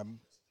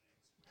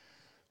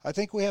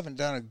we haven't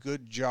done a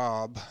good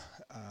job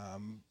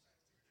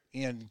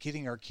in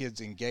getting our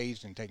kids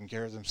engaged and taking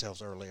care of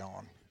themselves early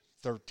on,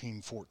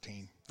 13,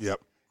 14.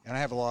 Yep. And I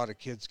have a lot of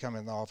kids come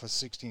in the office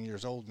 16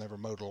 years old, never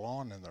mowed a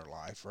lawn in their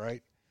life,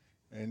 right?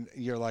 And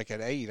you're like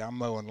at 8, I'm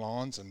mowing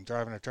lawns and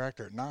driving a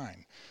tractor at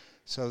 9.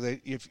 So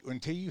that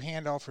until you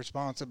hand off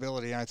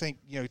responsibility, and I think,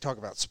 you talk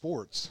about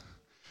sports.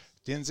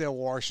 Denzel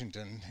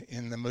Washington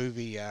in the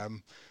movie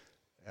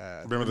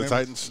Remember the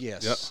Titans?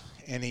 Yes.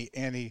 Yep.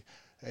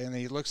 And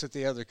he looks at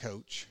the other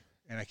coach,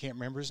 and I can't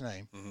remember his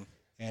name. Mm-hmm.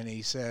 And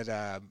he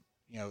said,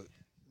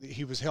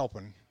 he was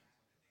helping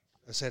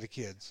a set of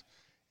kids.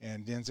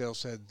 And Denzel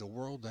said, the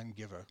world doesn't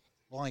give a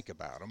blank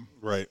about them.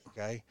 Right.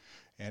 Okay.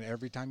 And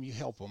every time you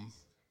help them,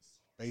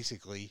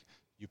 basically,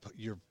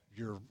 you're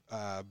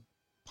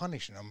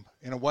punishing them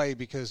in a way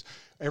because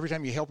every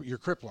time you help, you're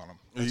crippling them.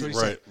 That's what he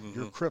said. Mm-hmm.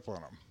 You're crippling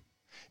them.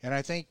 And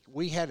I think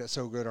we had it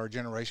so good, our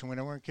generation, we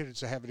didn't want kids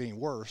to have it any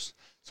worse.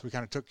 So we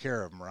kind of took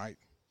care of them, right?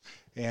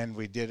 And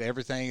we did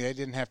everything. They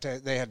didn't have to.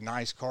 They had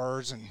nice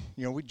cars, and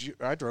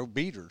I drove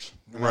beaters.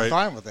 And right. I'm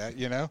fine with that,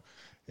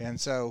 And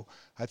so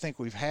I think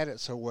we've had it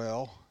so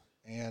well,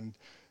 and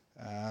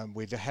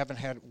we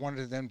haven't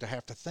wanted them to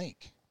have to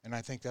think, and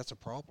I think that's a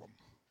problem.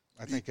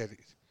 I think that,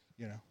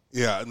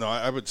 Yeah, no,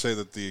 I would say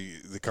that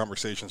the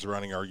conversations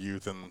surrounding our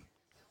youth and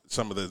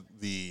some of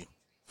the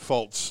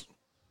faults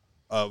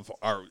of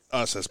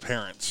us as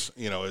parents,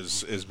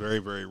 is very,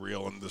 very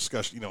real. And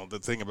discussion, the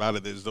thing about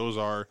it is those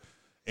are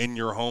in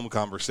your home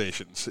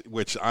conversations,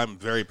 which I'm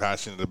very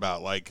passionate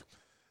about. Like,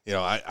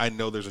 I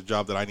know there's a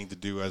job that I need to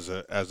do as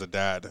a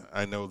dad.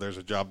 I know there's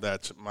a job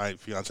that my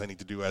fiance need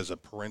to do as a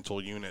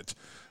parental unit,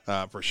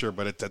 for sure.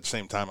 But at the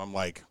same time, I'm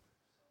like,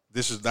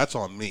 that's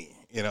on me,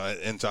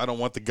 and so I don't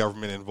want the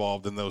government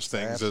involved in those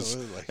things.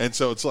 Absolutely. And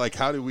so it's like,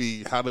 how do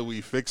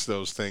we fix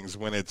those things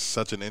when it's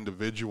such an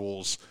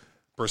individual's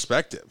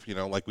perspective?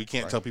 Like we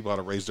can't tell people how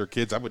to raise their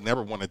kids. I would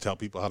never want to tell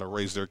people how to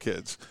raise their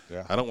kids.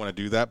 Yeah. I don't want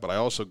to do that, but I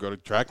also go to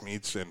track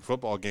meets and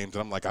football games,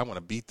 and I'm like, I want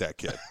to beat that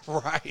kid.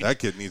 Right. That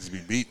kid needs to be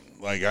beaten.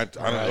 Like I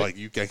don't like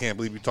you. I can't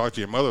believe you talk to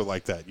your mother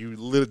like that. You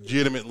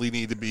legitimately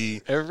need to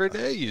be. Every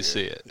day you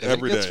see it. And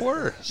every it gets day.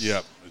 worse.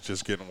 Yep. It's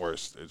just getting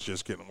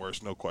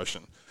worse. No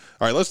question.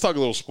 All right, let's talk a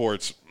little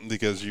sports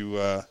because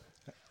the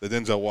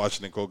Denzel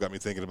Washington quote got me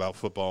thinking about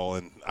football,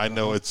 and I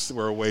know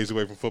we're a ways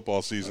away from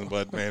football season,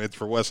 but, man, it's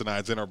for Wes and I.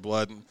 It's in our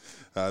blood. And,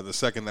 the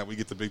second that we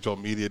get the Big 12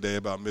 Media Day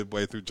about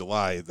midway through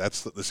July,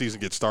 that's the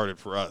season gets started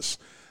for us.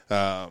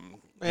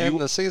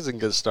 The season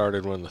gets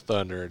started when the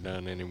Thunder are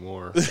done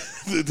anymore.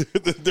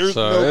 There's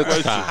no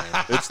question.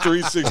 Time. It's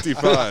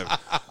 365.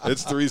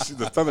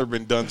 The Thunder have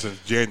been done since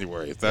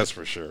January, that's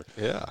for sure.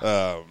 Yeah.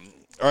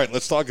 All right,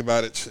 let's talk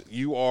about it.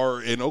 You are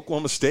an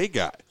Oklahoma State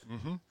guy,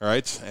 all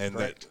right?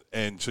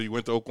 And so you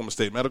went to Oklahoma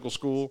State Medical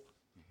School,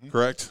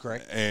 correct?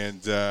 Correct.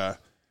 And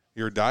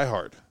you're a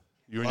diehard.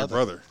 You and your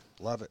brother.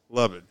 Love it.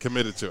 Love it.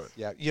 Committed to it.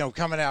 Yeah.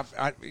 Coming out,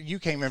 you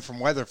came in from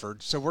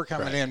Weatherford, so we're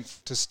coming in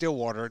to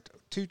Stillwater.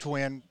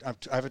 I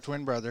have a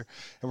twin brother,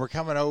 and we're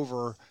coming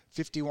over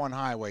 51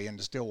 Highway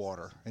into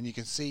Stillwater, and you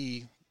can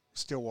see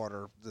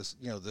Stillwater,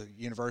 the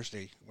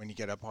university when you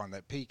get up on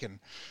that peak. And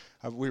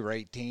we were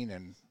 18,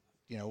 and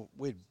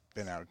we'd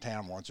been out of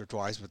town once or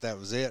twice, but that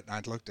was it. And I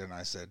looked at it and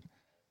I said,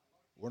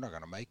 we're not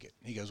going to make it.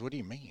 He goes, what do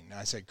you mean? And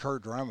I said,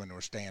 Kurt Drummond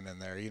was standing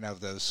there,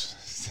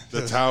 those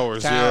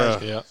towers.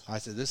 Yeah. I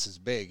said, this is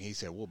big. He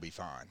said, we'll be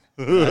fine.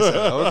 I said,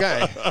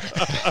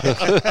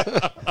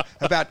 okay.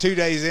 About 2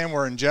 days in,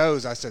 we're in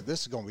Joe's. I said,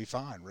 this is going to be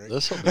fine, Rick.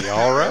 This will be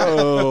all right.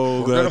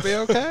 We're going to be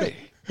okay.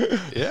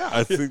 Yeah.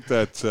 I think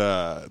that's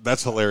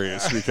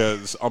hilarious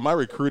because on my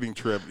recruiting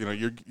trip,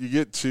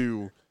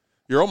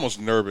 you're almost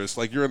nervous.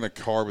 Like, you're in the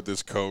car with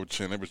this coach,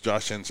 and it was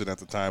Josh Henson at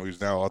the time, who's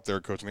now out there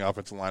coaching the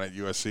offensive line at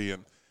USC.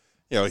 And,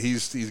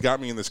 he's got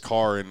me in this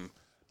car, and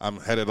I'm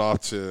headed off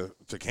to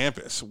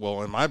campus.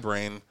 Well, in my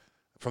brain,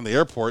 from the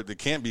airport, it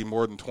can't be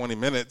more than 20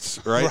 minutes,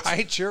 right?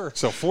 Right, sure.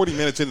 So 40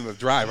 minutes into the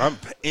drive, I'm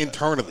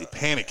internally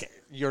panicking.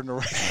 You're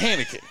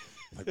panicking.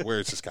 Like,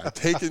 where is this guy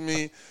taking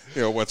me?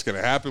 What's going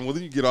to happen? Well,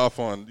 then you get off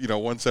on,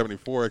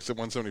 174, exit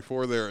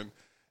 174 there,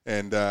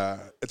 and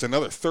it's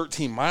another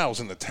 13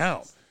 miles in the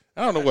town.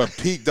 I don't know what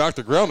peak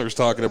Dr. Grellner's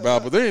talking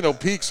about, but there ain't no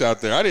peaks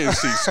out there. I didn't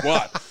see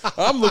squat.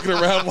 I'm looking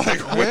around like,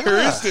 where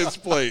is this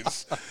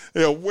place?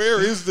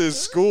 Where is this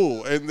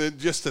school? And then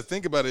just to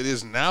think about it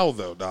is now,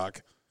 though,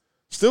 Doc.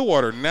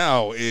 Stillwater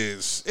now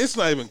it's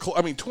not even close.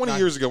 I mean, 20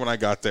 years ago when I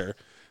got there.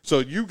 So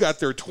you got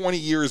there 20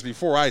 years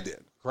before I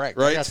did. Correct.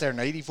 Right? I got there in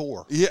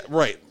 84. Yeah,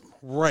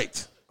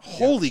 right.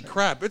 Holy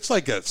crap. It's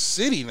like a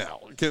city now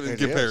in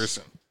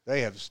comparison.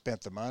 They have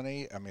spent the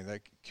money. I mean,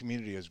 the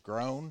community has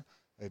grown.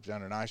 They've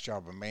done a nice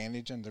job of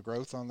managing the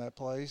growth on that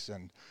place.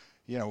 And,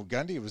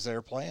 Gundy was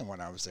there playing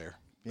when I was there.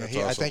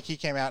 Awesome. I think he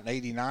came out in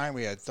 89.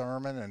 We had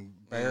Thurman and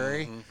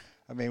Barry. Mm-hmm.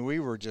 I mean, we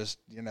were just,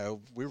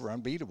 we were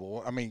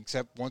unbeatable. I mean,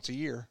 except once a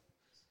year.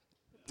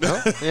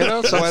 Well,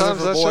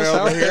 sometimes that's just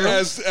how it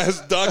is.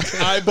 As Doc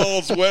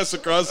eyeballs Wes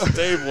across the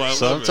table.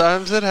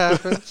 Sometimes it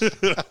happens.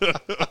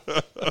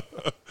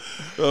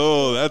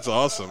 Oh, that's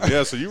awesome.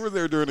 Yeah, so you were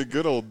there during the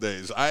good old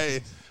days.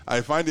 I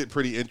find it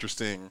pretty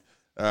interesting.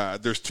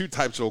 There's two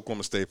types of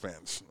Oklahoma State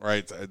fans,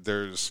 right?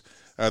 There's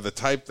the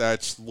type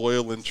that's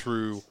loyal and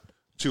true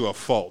to a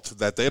fault,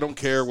 that they don't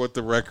care what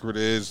the record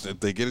is,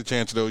 that they get a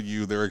chance at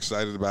OU, they're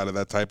excited about it,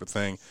 that type of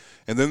thing.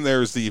 And then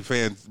there's the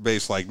fan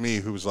base like me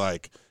who's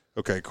like,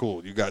 okay,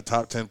 cool, you got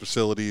top 10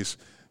 facilities,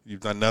 you've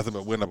done nothing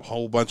but win a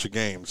whole bunch of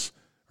games,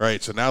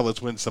 right? So now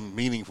let's win some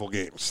meaningful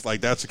games.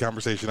 Like, that's a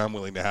conversation I'm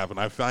willing to have. And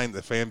I find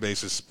the fan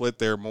base is split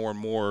there more and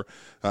more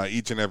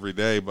each and every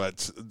day.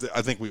 But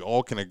I think we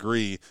all can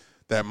agree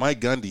that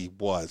Mike Gundy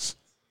was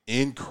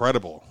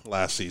incredible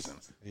last season.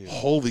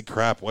 Holy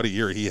crap, what a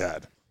year he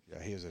had.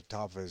 Yeah, he was at the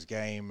top of his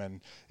game.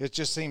 And it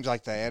just seems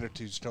like the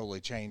attitude's totally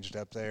changed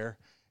up there.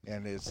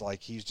 And it's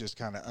like he's just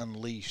kind of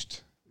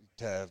unleashed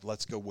to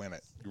let's go win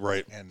it.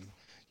 Right. And,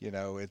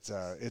 it's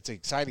an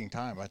exciting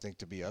time, I think,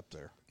 to be up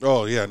there.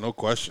 Oh, yeah, no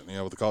question.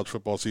 With the college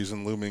football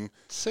season looming.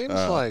 Seems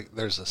like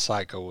there's a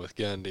cycle with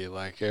Gundy.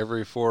 Like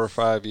every 4 or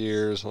 5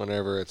 years,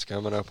 whenever it's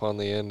coming up on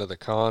the end of the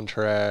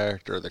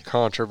contract or the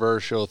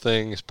controversial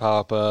things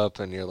pop up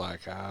and you're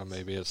like,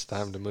 maybe it's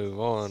time to move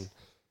on.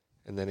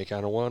 And then he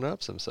kind of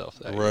one-ups himself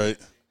that year. Right.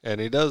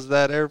 And he does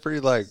that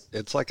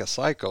it's like a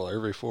cycle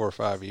every 4 or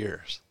 5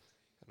 years.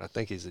 And I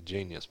think he's a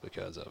genius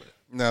because of it.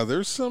 Now,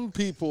 there's some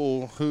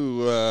people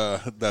who,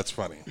 that's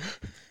funny.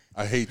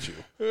 I hate you.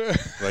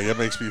 Like, it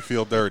makes me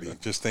feel dirty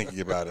just thinking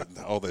about it.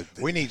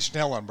 We need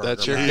Schnellenberger.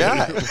 That's your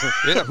guy.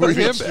 Yeah, bring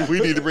him back. We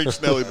need to bring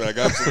Snelly back,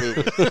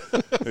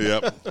 absolutely.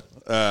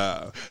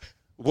 Yep.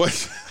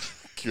 What?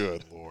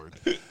 Good Lord.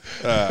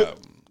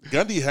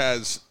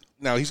 Gundy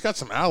now he's got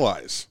some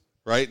allies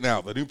right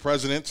now. The new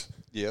president.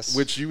 Yes.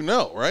 Which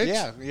right?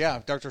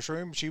 Yeah. Dr.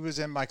 Shroom, she was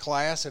in my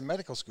class in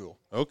medical school.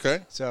 Okay.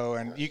 So,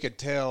 and you could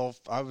tell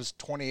I was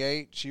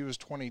 28, she was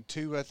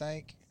 22, I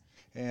think.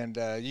 And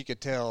you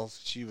could tell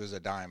she was a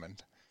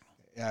diamond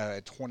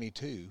at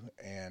 22.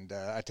 And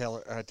I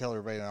tell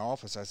everybody in the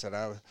office, I said,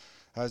 I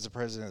was the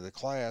president of the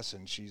class,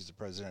 and she's the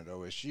president of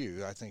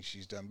OSU. I think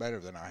she's done better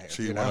than I have.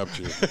 She went up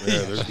to you.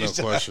 Yeah, there's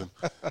no question.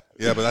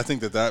 Yeah, but I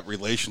think that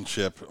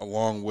relationship,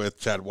 along with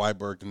Chad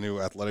Weiberg, the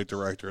new athletic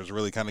director, has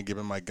really kind of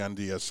given Mike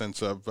Gundy a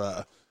sense of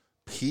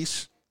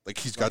peace. Like,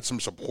 he's got some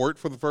support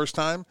for the first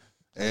time.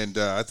 And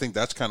I think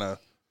that's kind of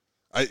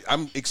 –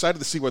 I'm excited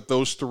to see what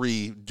those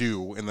three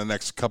do in the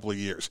next couple of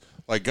years.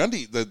 Like,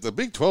 Gundy, the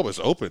Big 12 is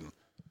open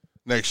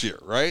next year,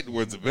 right?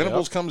 Where the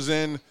Venables comes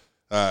in –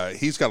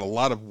 he's got a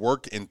lot of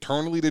work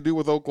internally to do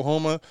with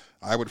Oklahoma.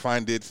 I would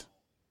find it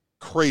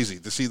crazy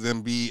to see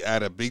them be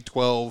at a Big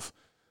 12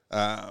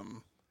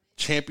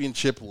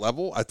 championship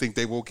level. I think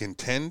they will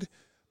contend,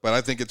 but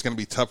I think it's going to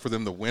be tough for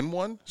them to win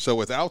one. So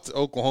without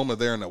Oklahoma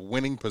there in a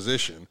winning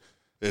position,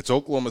 it's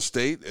Oklahoma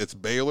State, it's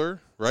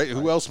Baylor, right?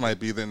 Who else might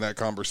be in that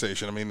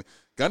conversation? I mean,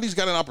 Gundy's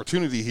got an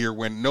opportunity here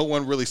when no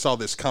one really saw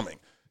this coming.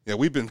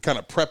 We've been kind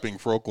of prepping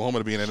for Oklahoma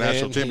to be in a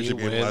national championship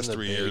game the last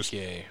 3 years.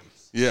 Game?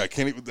 Yeah,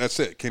 that's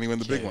it. Can he win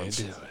the big ones?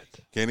 Do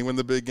it. Can he win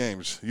the big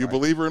games? You a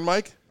believer in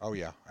Mike? Oh,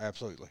 yeah,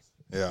 absolutely.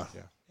 Yeah.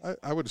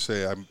 I would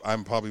say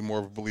I'm probably more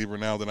of a believer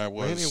now than I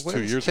was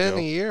 2 years 10 ago.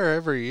 10 a year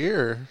every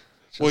year.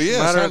 Well,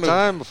 yeah, it's a matter of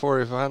time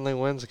before he finally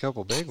wins a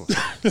couple big ones.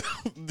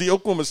 The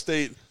Oklahoma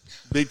State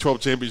Big 12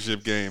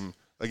 championship game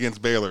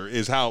against Baylor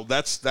is how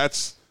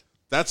that's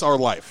our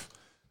life.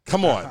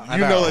 Come on,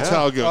 that's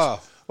how it goes.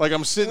 Oh. Like,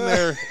 I'm sitting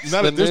there. It's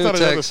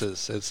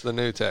the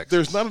new Texas.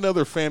 There's not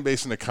another fan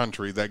base in the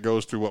country that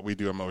goes through what we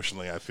do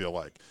emotionally, I feel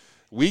like.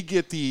 We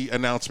get the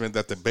announcement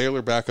that the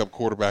Baylor backup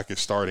quarterback is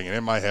starting, and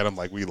in my head, I'm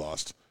like, we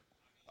lost.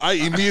 I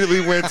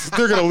immediately went,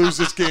 they're going to lose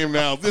this game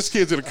now. This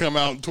kid's going to come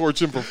out and torch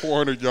him for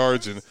 400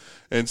 yards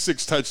and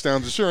 6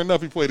 touchdowns. And sure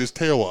enough, he played his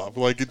tail off.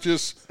 Like, it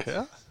just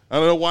I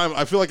don't know why.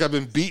 I feel like I've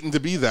been beaten to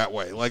be that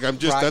way. Like,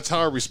 that's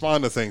how I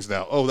respond to things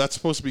now. Oh, that's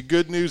supposed to be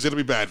good news. It'll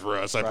be bad for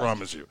us, I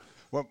promise you.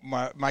 Well,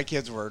 my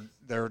kids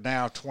they're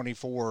now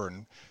 24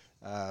 and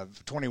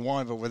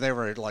 21, but when they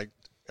were like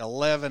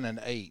 11 and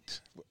 8,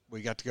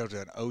 we got to go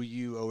to an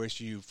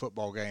OSU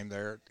football game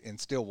there in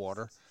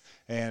Stillwater,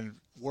 and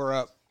we're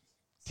up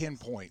 10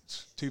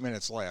 points, 2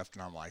 minutes left,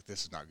 and I'm like,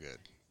 this is not good,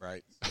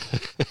 right?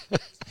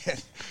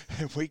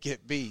 And we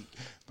get beat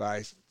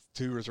by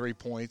 2 or 3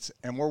 points,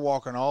 and we're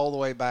walking all the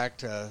way back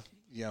to,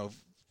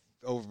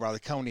 over by the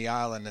Coney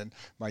Island, and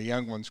my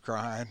young one's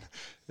crying.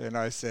 And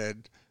I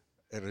said,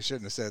 and I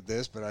shouldn't have said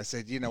this, but I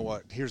said, you know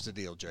what? Here's the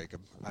deal,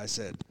 Jacob. I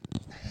said,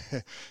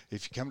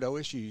 if you come to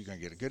OSU, you're going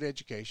to get a good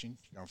education.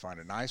 You're going to find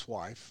a nice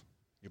wife.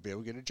 You'll be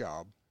able to get a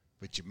job.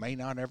 But you may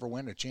not ever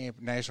win a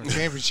national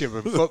championship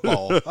in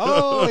football.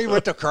 Oh, he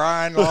went to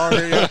crying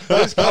longer.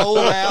 It's cold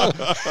out.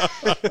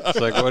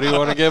 It's like, what do you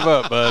want to give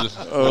up, bud?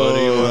 What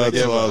do you want to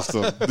give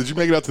awesome. Did you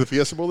make it out to the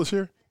Fiesta Bowl this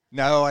year?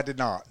 No, I did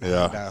not.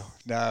 Yeah.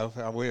 No,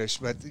 I wish.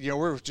 But,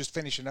 we're just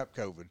finishing up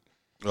COVID.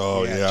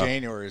 Oh, yeah.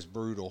 January is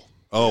brutal.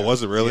 Oh,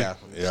 was it really?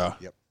 Yeah.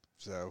 Yep.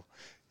 So,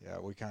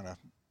 we kind of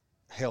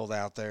held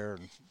out there.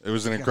 And it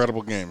was an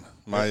incredible game.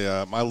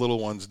 My little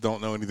ones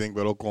don't know anything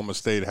but Oklahoma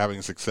State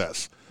having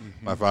success.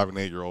 Mm-hmm. My 5 and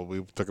 8-year-old,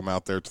 we took them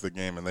out there to the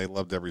game, and they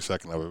loved every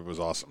second of it. It was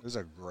awesome. It was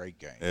a great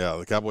game. Yeah,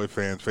 the Cowboy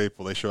fans,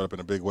 faithful, they showed up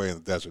in a big way in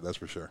the desert, that's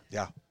for sure.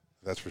 Yeah.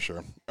 That's for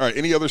sure. All right,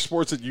 any other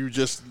sports that you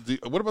just do?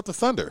 What about the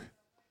Thunder?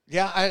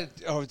 Yeah,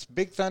 it's a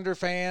big Thunder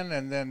fan,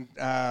 and then,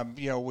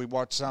 we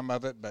watched some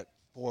of it, but,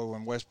 boy,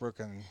 when Westbrook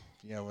and –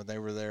 when they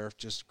were there,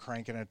 just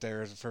cranking it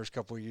there the first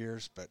couple of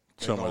years. But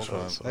so much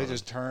fun. They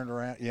just turned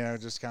around,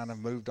 just kind of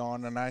moved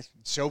on. And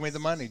show me the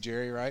money,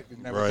 Jerry, right?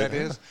 Isn't that right. what that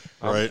is?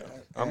 Right.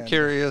 I'm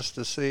curious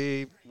to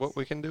see what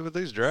we can do with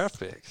these draft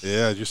picks.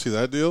 Yeah, did you see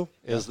that deal?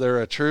 Is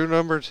there a true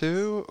number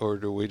 2, or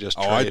do we just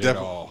trade it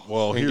all?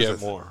 Well, and here's get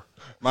more.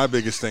 My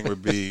biggest thing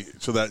would be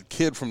so that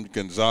kid from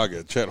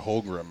Gonzaga, Chet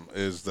Holmgren,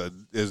 is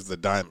the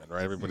diamond,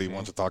 right? Everybody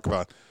wants to talk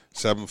about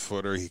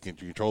 7-footer. He can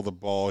control the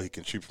ball. He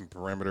can shoot from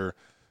perimeter.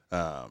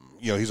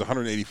 He's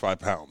 185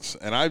 pounds,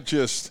 and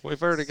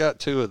we've already got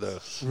 2 of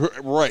those.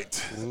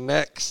 Right.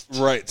 Next.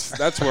 Right.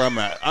 That's where I'm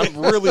at. I'm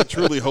really,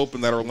 truly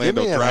hoping that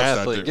Orlando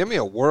drafts that dude. Give me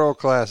a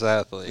world-class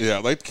athlete. Yeah,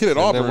 like the kid at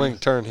Auburn. Then we can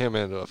turn him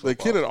into a football. The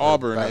kid at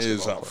Auburn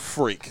is a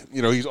freak.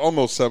 He's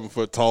almost 7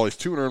 foot tall. He's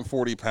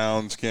 240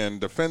 pounds, can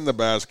defend the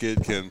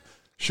basket, can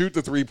shoot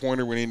the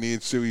three-pointer when he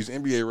needs to. He's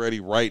NBA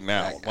ready right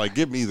now. Like,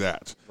 give me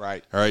that.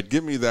 Right. All right,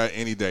 give me that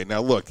any day.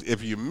 Now, look,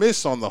 if you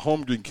miss on the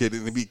Holmgren kid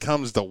and he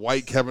becomes the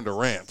white Kevin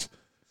Durant,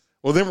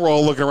 well, then we're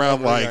all looking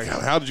around like,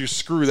 how did you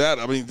screw that?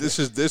 I mean, this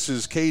is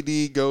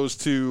KD goes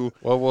to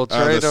we'll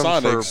trade the them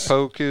Sonics.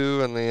 for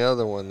Poku and the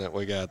other one that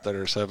we got that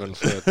are 7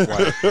 foot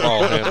white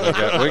ball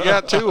handling. We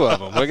got 2 of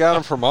them. We got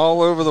them from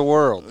all over the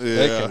world. Yeah.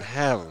 They can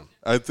have them.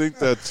 I think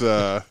that's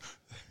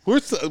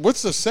what's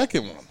the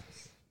second one?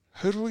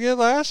 Who did we get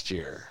last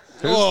year?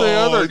 Who's the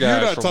other guy?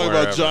 You're not from talking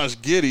wherever? about Josh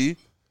Giddey.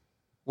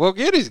 Well,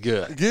 Giddey's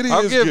good.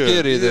 I'll give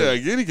good. Giddey that.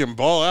 Yeah, Giddey can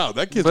ball out.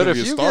 That kid's But gonna if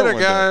be a you star get a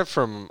one guy day.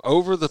 from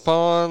over the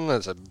pond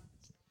that's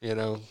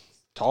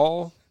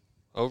tall,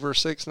 over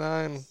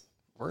 6'9",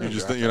 we're going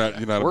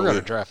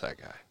to draft that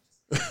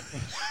guy.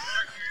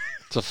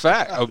 It's a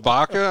fact.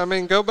 Ibaka, I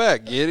mean, go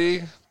back.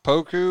 Giddey,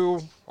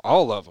 Poku,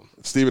 all of them.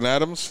 Steven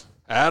Adams.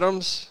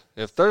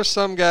 If there's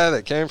some guy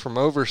that came from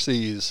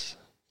overseas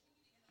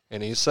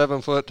and he's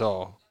 7 foot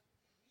tall,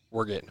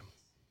 we're getting him.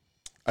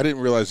 I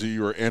didn't realize that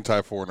you were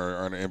anti-foreigner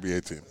on an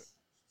NBA team.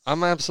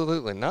 I'm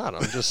absolutely not.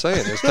 I'm just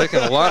saying it's taking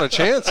a lot of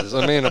chances.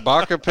 I mean,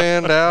 Ibaka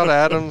panned out.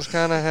 Adams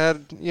kind of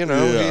had, he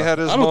had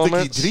his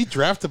moments. Did he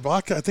draft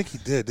Ibaka? I think he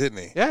did, didn't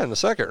he? Yeah, in the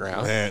second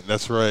round. Man,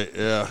 that's right.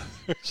 Yeah.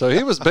 So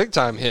he was big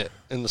time hit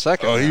in the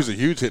second round. He was a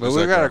huge hit. But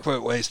we got to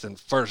quit wasting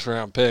first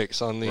round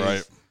picks on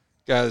these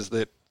guys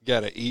that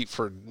got to eat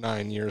for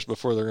 9 years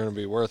before they're going to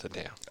be worth a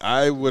damn.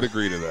 I would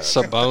agree to that.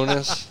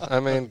 Sabonis. I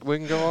mean, we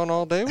can go on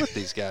all day with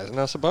these guys.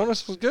 Now,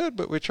 Sabonis was good,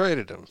 but we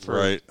traded him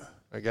for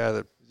a guy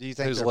that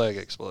whose leg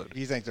exploded. Do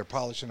you think they're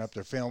polishing up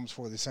their films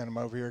before they send them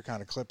over here,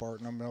 kind of clip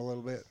arting them a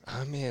little bit?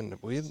 I mean,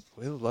 we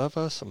love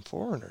us some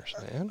foreigners,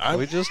 man.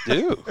 We just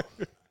do.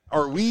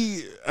 Are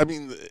we? I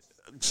mean,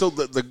 so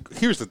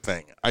here's the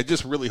thing. I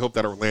just really hope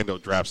that Orlando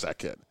drafts that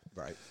kid.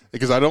 Right.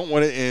 Because I don't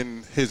want it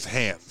in his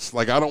hands.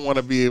 Like, I don't want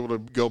to be able to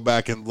go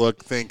back and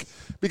think.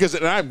 Because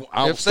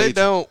if they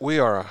don't, we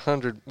are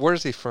 100.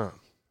 Where's he from?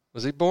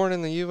 Was he born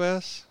in the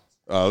U.S.?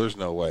 Oh, there's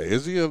no way.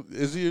 Is he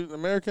an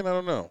American? I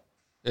don't know.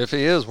 If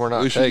he is, we're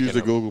not taking him. We should use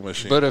the Google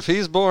machine. But if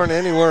he's born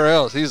anywhere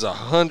else, he's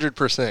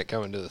 100%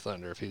 coming to the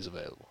Thunder if he's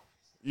available.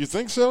 You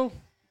think so?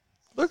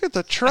 Look at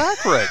the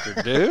track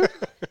record, dude.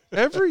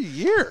 Every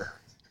year.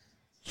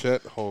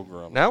 Chet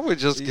Holmgren. Now we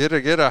just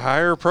get a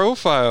higher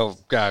profile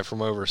guy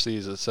from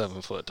overseas that's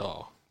 7 foot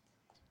tall.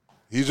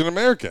 He's an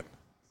American.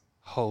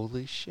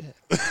 Holy shit.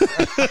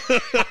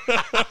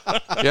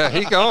 Yeah,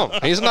 he gone.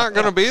 He's not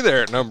going to be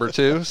there at number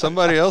 2.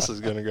 Somebody else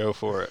is going to go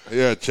for it.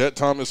 Yeah, Chet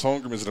Thomas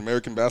Holmgren is an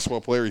American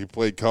basketball player. He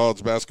played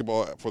college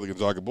basketball for the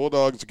Gonzaga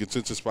Bulldogs, a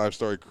consensus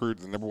 5-star recruit,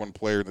 the number 1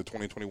 player in the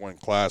 2021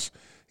 class.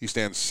 He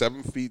stands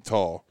 7 feet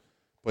tall,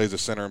 plays a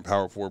center and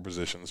power forward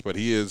positions. But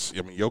he is,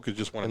 Jokic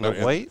just won another.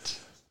 And the weight?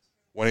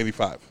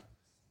 185.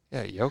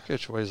 Yeah,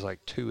 Jokic weighs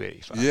like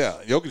 285. Yeah,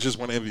 Jokic just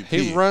won MVP.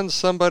 He runs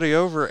somebody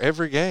over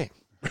every game.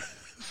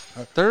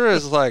 There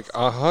is like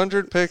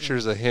 100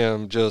 pictures of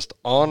him just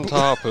on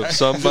top of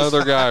some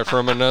other guy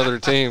from another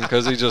team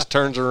because he just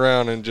turns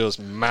around and just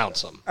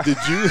mounts them.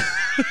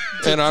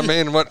 And I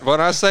mean,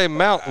 when I say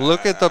mount,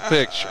 look at the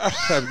pictures.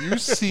 Have you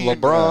seen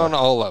LeBron?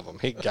 All of them.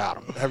 He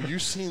got them. Have you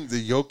seen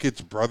the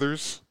Jokic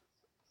brothers?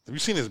 Have you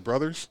seen his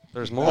brothers?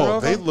 There's more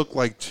of they them? look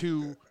like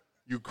two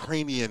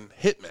Ukrainian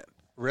hitmen.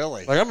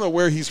 Really? Like, I don't know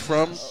where he's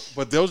from,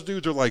 but those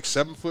dudes are like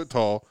 7 foot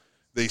tall.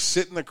 They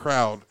sit in the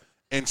crowd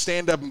and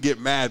stand up and get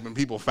mad when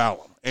people foul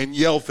them and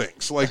yell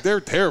things. Like, they're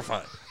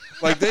terrifying.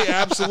 Like, they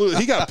absolutely –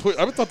 he got put –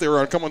 I thought they were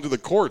going to come onto the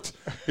court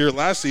here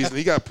last season.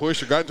 He got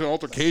pushed or got into an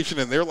altercation,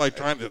 and they're, like,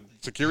 trying to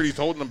 – security's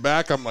holding him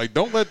back. I'm like,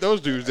 don't let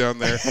those dudes down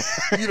there.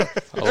 You know,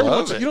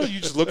 you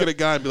just look at a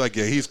guy and be like,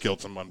 yeah, he's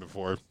killed someone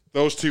before.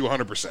 Those two,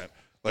 100%.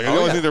 Like, the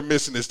only thing they're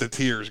missing is the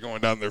tears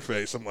going down their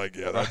face. I'm like,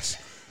 yeah, that's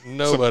 –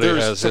 Nobody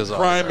has his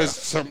autograph.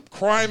 Some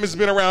crime has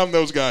been around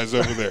those guys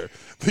over there,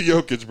 the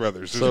Jokic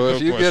brothers. So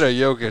if you get a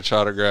Jokic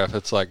autograph,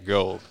 it's like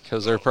gold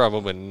because they're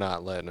probably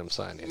not letting him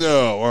sign it.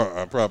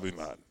 No, probably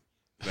not.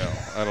 No,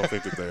 I don't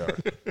think that they are.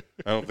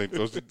 I don't think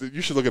those.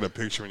 You should look at a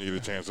picture when you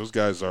get a chance. Those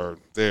guys are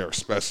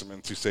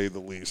specimens to say the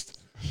least.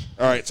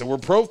 All right, so we're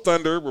pro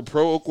Thunder. We're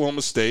pro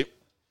Oklahoma State.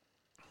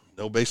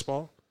 No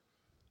baseball.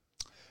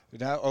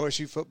 No,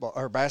 OSU football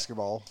or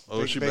basketball.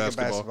 OSU big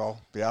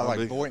basketball. Yeah, I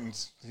like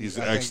Boynton's. He's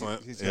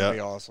excellent. He's gonna be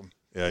awesome.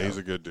 Yeah, he's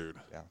a good dude.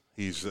 Yeah,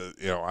 he's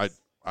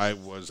I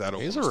was at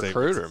Oklahoma State. He's a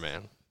recruiter,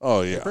 man.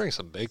 Oh yeah, he brings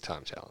some big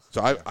time talent.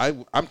 So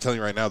I'm telling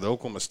you right now, the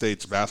Oklahoma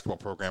State's basketball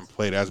program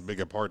played as big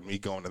a part in me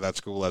going to that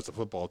school as the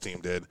football team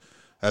did,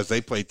 as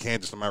they played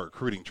Kansas on my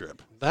recruiting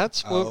trip.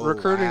 That's what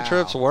recruiting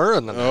trips were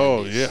in the 90s.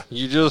 Oh yeah,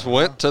 you just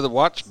went to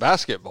watch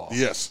basketball.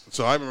 Yes.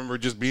 So I remember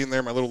just being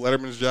there, my little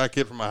Letterman's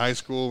jacket from my high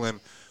school,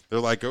 and they're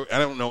like, I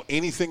don't know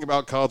anything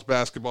about college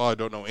basketball. I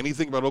don't know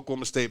anything about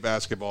Oklahoma State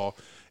basketball.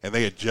 And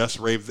they had just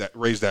raised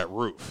that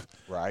roof.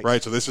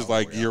 Right. So this is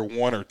year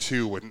 1 or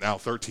 2 with now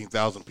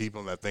 13,000 people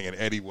in that thing. And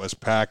Eddie was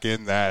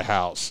packing that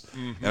house.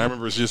 Mm-hmm. And I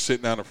remember just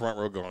sitting down the front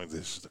row going,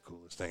 this is the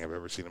coolest thing I've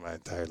ever seen in my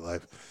entire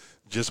life.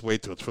 Just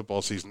wait till it's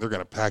football season. They're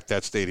going to pack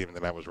that stadium. And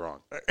then I was wrong.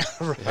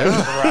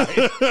 right.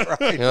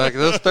 You're like,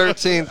 this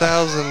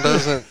 13,000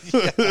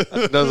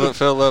 doesn't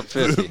fill up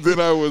 50. Then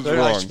I was They're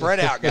wrong. Like, spread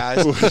out,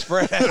 guys.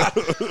 Spread out.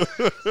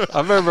 I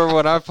remember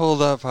when I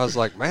pulled up, I was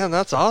like, man,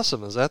 that's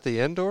awesome. Is that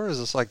the indoor? Is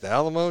this like the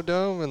Alamo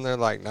Dome? And they're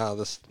like, no,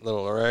 this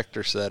little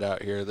erector set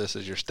out here, this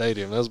is your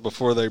stadium. That was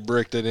before they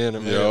bricked it in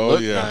and made it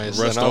look nice.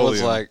 And I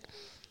was like,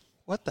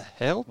 what the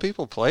hell?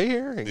 People play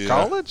here in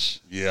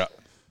college? Yeah.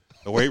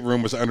 The weight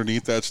room was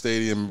underneath that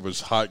stadium. It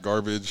was hot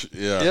garbage.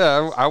 Yeah.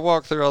 Yeah, I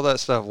walked through all that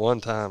stuff one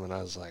time, and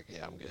I was like,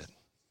 yeah, I'm good.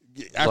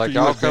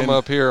 I'll come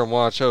up here and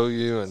watch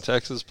OU and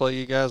Texas play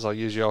you guys. I'll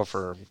use y'all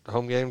for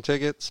home game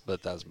tickets,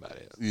 but that's about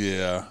it.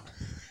 Yeah.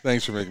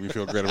 Thanks for making me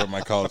feel great about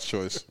my college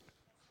choice.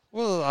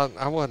 Well,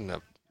 I wasn't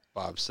a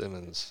Bob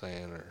Simmons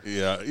fan.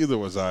 Yeah, either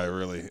was I,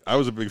 really. I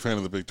was a big fan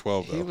of the Big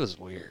 12, though. He was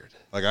weird.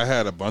 Like, I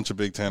had a bunch of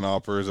Big 10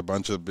 offers, a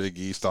bunch of Big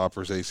East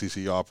offers,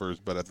 ACC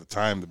offers, but at the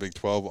time, the Big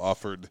 12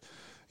 offered –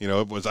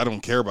 it was I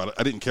didn't care about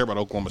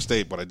Oklahoma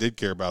State. What I did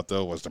care about,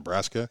 though, was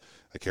Nebraska.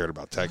 I cared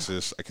about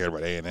Texas. I cared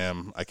about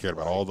A&M. I cared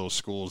about all those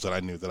schools that I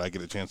knew that I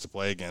get a chance to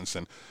play against.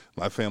 And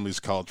my family's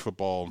college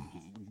football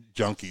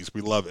junkies.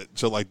 We love it.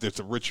 So, there's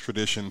a rich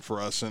tradition for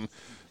us. And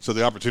so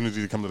the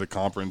opportunity to come to the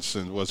conference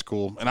was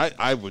cool. And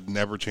I would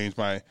never change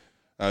my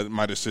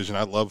decision.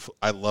 I love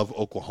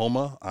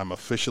Oklahoma. I'm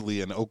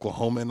officially an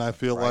Oklahoman, I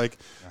feel like.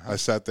 I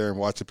sat there and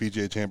watched the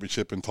PGA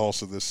Championship in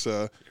Tulsa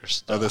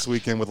this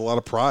weekend with a lot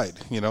of pride.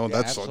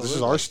 This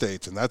is our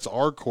state, and that's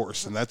our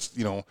course, and that's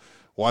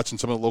watching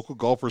some of the local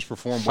golfers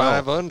perform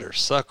 5 under,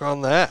 suck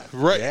on that.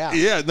 Right?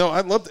 Yeah. No,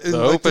 I love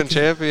the Open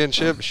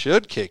Championship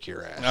should kick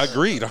your ass.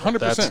 Agreed, 100%.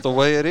 That's the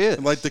way it is.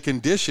 Like the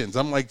conditions,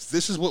 I'm like,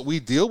 this is what we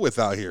deal with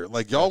out here.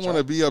 Like y'all want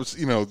to be up,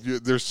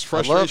 there's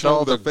frustration I loved all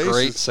on their the faces.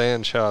 great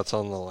sand shots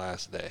on the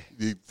last day.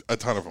 A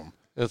ton of them.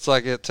 It's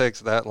like it takes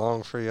that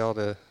long for y'all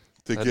to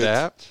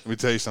adapt. Let me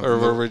tell you something. Or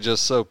were we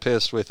just so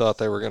pissed we thought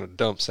they were going to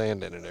dump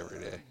sand in it every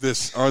day?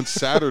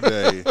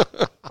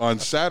 On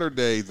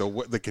Saturday,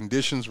 the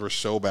conditions were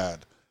so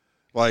bad.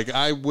 Like,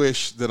 I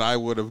wish that I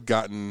would have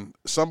gotten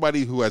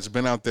somebody who has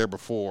been out there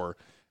before,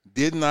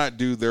 did not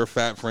do their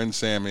fat friend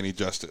Sam any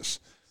justice.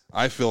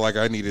 I feel like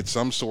I needed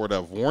some sort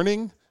of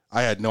warning.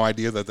 I had no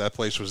idea that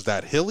place was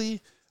that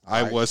hilly.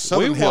 We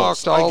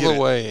walked all the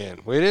way in.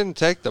 We didn't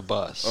take the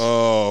bus.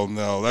 Oh,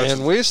 no.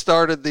 And we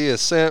started the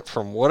ascent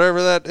from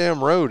whatever that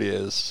damn road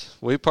is.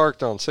 We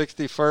parked on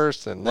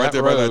 61st and right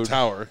there road, by that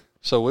tower.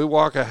 So we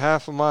walk a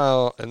half a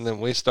mile, and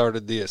then we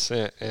started the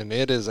ascent. And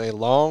it is a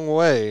long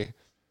way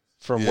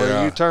from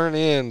where you turn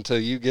in till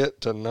you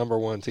get to number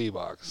 1 tee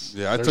box.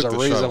 Yeah, There's a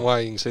reason why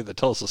you can see the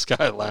Tulsa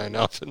skyline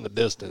off in the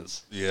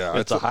distance. Yeah.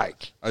 It's a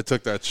hike. I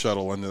took that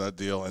shuttle into that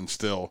deal, and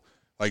still,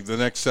 the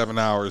next 7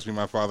 hours, me and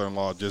my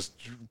father-in-law just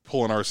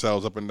pulling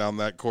ourselves up and down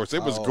that course.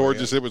 It was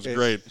gorgeous. It was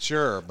great.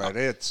 Sure, but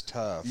it's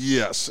tough.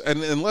 Yes.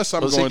 And unless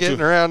I'm was he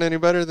getting around any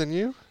better than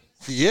you?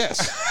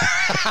 Yes,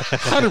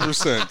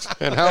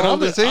 100%. And how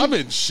old is he? I'm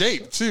in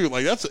shape too.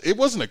 It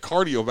wasn't a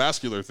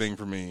cardiovascular thing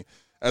for me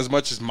as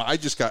much as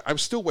I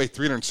still weigh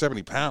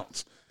 370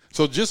 pounds.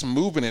 So just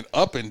moving it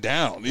up and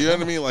down, you know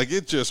what I mean? Like,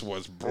 it just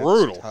was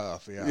brutal. It's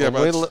tough, yeah. Yeah,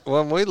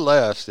 When we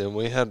left and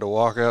we had to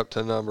walk up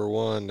to number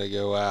 1 to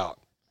go out,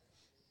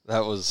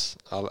 that was,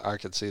 I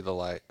could see the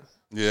light.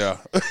 Yeah.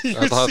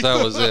 I thought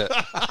that was it.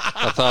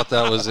 I thought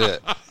that was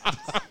it.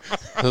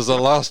 Because I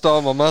lost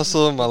all my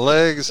muscle in my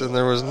legs, and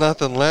there was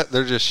nothing left.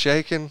 They're just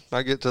shaking.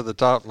 I get to the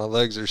top, my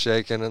legs are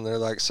shaking, and they're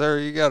like, "Sir,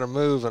 you got to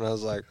move." And I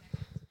was like,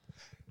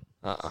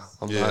 I'm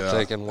not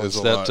taking one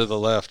step to the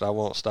left. I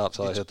won't stop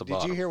till I hit the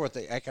bottom. Did you hear what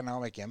the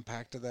economic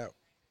impact of that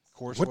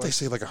course What was? they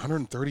say, like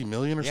 $130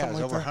 million or something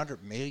like over that?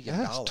 $100 million.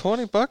 Yeah, it's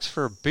 $20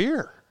 for a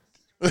beer.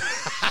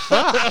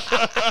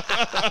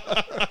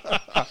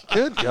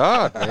 Good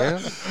God,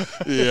 man.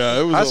 Yeah,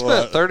 it was I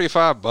spent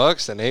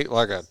 $35 and ate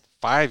like a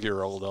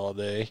 5-year-old all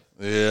day.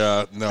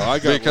 Yeah, no, I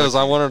got because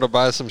I wanted to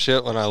buy some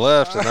shit when I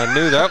left, and I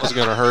knew that was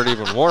going to hurt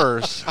even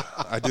worse.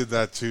 I did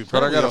that too.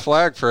 But I got a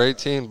flag for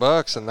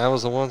 $18, and that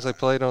was the ones they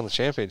played on the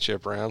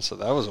championship round, so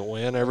that was a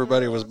win.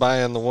 Everybody was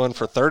buying the one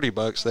for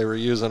 $30 they were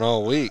using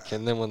all week,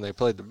 and then when they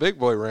played the big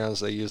boy rounds,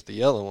 they used the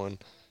yellow one.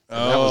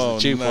 And that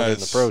was the cheap one in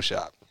the pro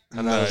shop.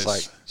 And I was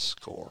like,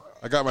 score.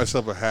 I got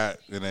myself a hat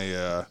and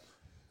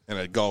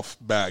a golf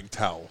bag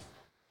towel.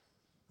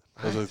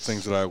 Those are the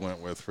things that I went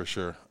with for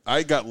sure.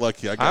 I got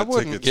lucky. I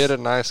wouldn't get a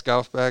nice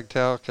golf bag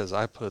towel because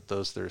I put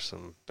those through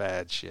some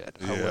bad shit.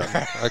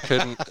 Yeah. I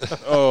couldn't.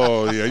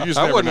 Oh, yeah. You just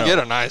I wouldn't know. get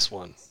a nice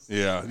one.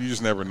 Yeah, you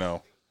just never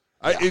know.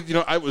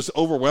 I was I'd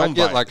overwhelmed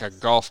get by like a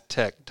golf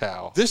tech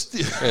towel. this.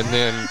 And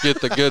then get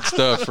the good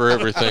stuff for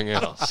everything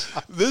else.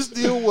 This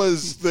deal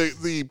was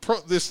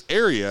this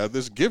area,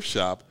 this gift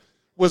shop,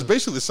 was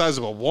basically the size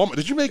of a Walmart.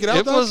 Did you make it out?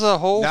 It was a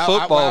whole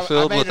football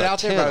field I made with it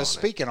out a there, tent but I was on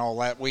it. speaking all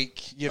that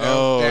week,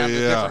 Oh, down to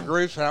yeah. different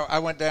groups. And I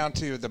went down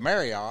to the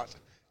Marriott,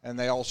 and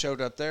they all showed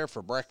up there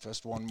for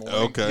breakfast one morning.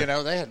 Okay.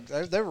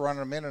 They were running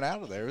them in and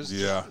out of there.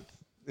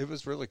 It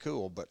was really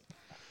cool. But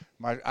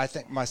I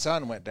think my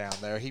son went down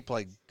there. He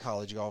played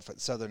college golf at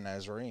Southern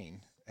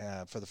Nazarene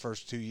for the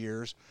first 2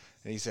 years.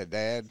 And he said,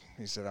 "Dad,"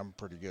 he said, "I'm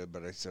pretty good,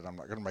 but he said, I'm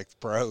not going to make the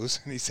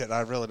pros." And he said,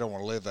 "I really don't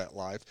want to live that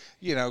life,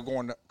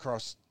 going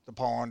across the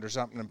pond or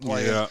something and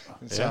play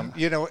some,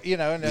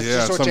 and that's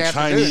just what some you have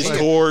Chinese to do.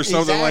 tour or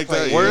something like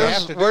that. Exactly. You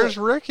have to do Where's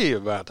it. Ricky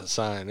about to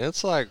sign?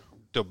 It's like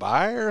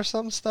Dubai or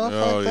some stuff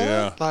like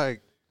that. yeah.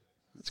 Like,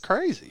 it's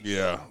crazy.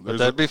 Yeah, But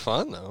that'd be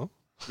fun, though.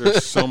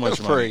 there's so much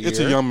For money. a It's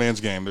a year. young man's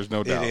game. There's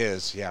no doubt. It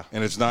is, yeah.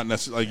 And it's not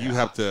necessarily like you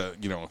have to,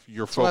 if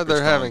you're That's why focused they're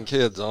on, having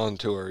kids on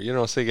tour. You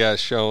don't see guys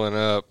showing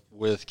up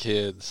with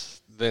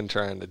kids then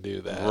trying to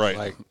do that. right.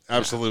 Like,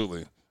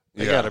 Absolutely.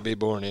 they got to be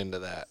born into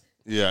that.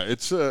 Yeah,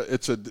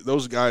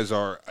 those guys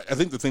are. I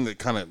think the thing that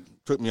kind of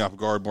took me off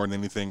guard more than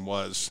anything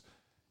was,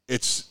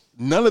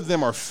 none of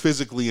them are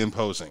physically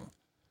imposing,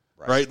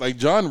 right? Like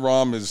John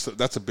Rahm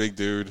that's a big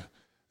dude.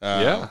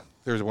 Yeah.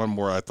 There's one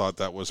more I thought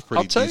that was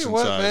pretty. I'll tell you decent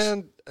what, size.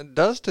 man.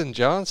 Dustin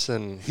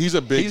Johnson, He's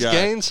a big he's guy.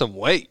 gained some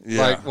weight.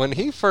 Yeah. Like when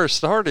he first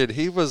started,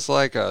 he was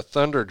like a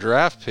Thunder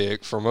draft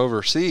pick from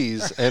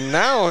overseas, and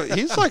now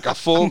he's like a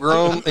full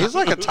grown. He's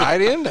like a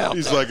tight end out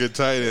He's there. like a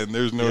tight end.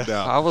 There's no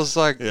doubt. I was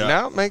like, Yeah.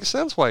 now it makes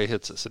sense why he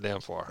hits it so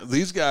damn far.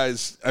 These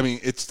guys, I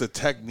mean, it's the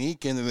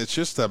technique and then it's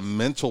just the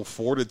mental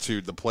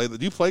fortitude to play. Do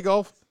you play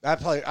golf?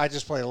 I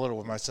just play a little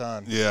with my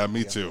son. Yeah,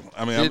 me too.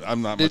 I mean,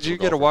 I'm not. Did much you of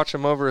a get to golfer. watch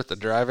him over at the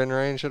driving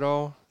range at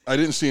all? I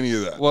didn't see any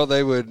of that. Well,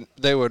 they would.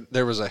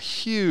 There was a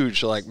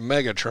huge like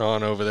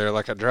Megatron over there,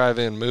 like a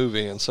drive-in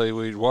movie, and so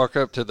we'd walk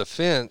up to the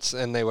fence,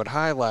 and they would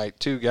highlight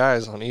 2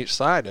 guys on each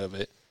side of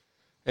it,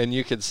 and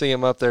you could see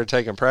them up there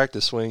taking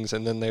practice swings,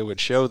 and then they would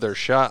show their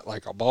shot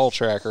like a ball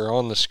tracker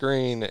on the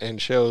screen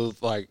and show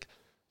like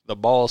the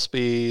ball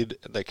speed,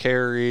 the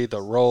carry, the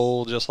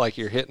roll, just like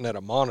you're hitting at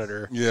a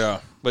monitor.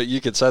 Yeah. But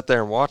you could sit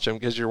there and watch them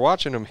because you're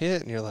watching them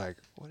hit, and you're like,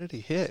 "What did he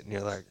hit?" And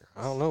you're like,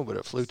 "I don't know, but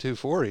it flew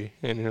 240."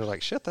 And you're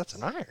like, "Shit, that's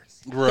an iron."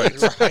 Right.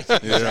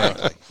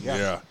 Yeah.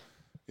 Yeah.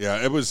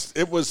 Yeah. It was.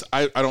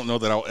 I don't know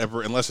that I'll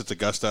ever, unless it's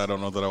Augusta, I don't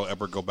know that I'll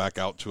ever go back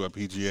out to a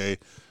PGA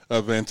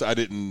event. I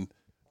didn't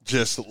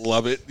just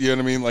love it. You know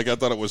what I mean? Like I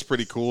thought it was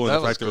pretty cool. And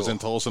That the fact was it was cool. in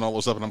Tulsa and all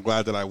this stuff, and I'm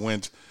glad that I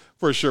went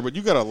for sure. But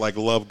you got to like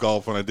love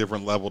golf on a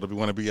different level to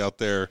want to be out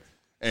there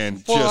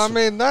and Well, just. I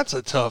mean, that's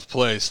a tough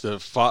place to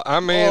follow. I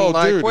mean, Oh,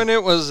 like dude. when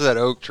it was at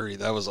Oak Tree,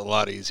 that was a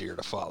lot easier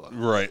to follow.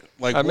 Right.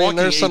 Like I mean, walking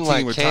there's some 18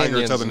 like with Tiger at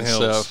canyons Southern and Hills.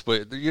 stuff,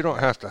 but you don't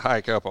have to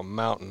hike up a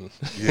mountain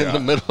in Yeah. the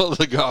middle of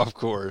the golf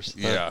course.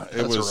 Yeah, it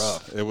That's was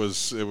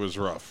rough. It was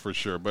rough for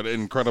sure, but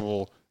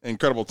incredible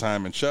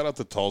time. And shout out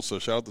to Tulsa,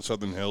 shout out to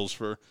Southern Hills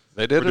for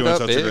They did doing it up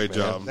such big, a great man.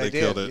 job. They did,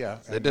 killed it. Yeah.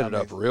 They And did I it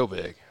up mean, real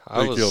big.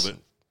 They killed it.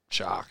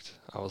 Shocked.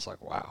 I was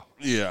like, wow.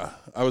 Yeah,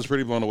 I was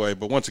pretty blown away.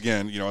 But once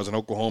again, as an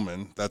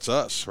Oklahoman, that's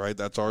us, right?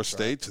 That's our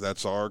state,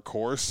 that's our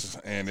course,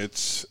 and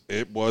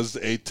it was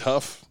a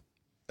tough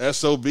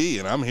SOB,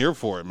 and I'm here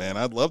for it, man.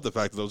 I love the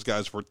fact that those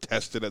guys were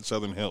tested at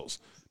Southern Hills.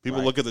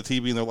 People look at the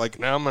TV and they're like,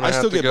 Now I'm going I to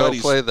have still to get go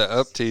buddies. play the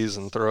up tees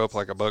and throw up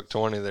like a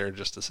 $120 there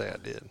just to say I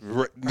did.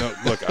 No,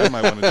 look, I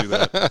might want to do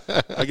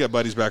that. I got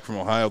buddies back from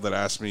Ohio that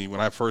asked me when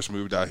I first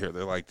moved out here.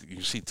 They're like,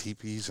 "You see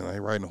teepees and they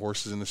riding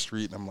horses in the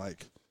street?" And I'm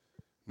like,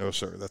 "No,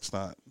 sir, that's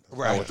not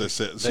Right. what this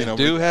is. They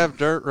do have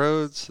dirt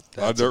roads.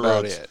 That's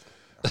about it.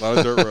 A lot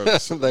of dirt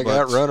roads. They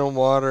got running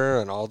water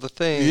and all the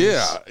things.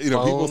 Yeah,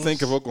 people phones.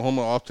 think of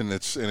Oklahoma often.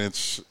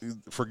 It's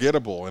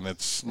forgettable and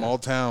it's small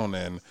town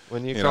and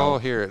when you call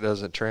here, it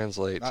doesn't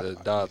translate to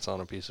dots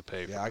on a piece of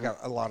paper. Yeah, I got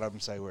a lot of them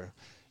say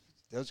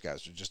those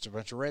guys are just a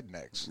bunch of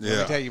rednecks. Yeah.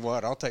 Let me tell you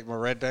what, I'll take my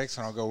rednecks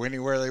and I'll go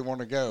anywhere they want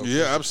to go.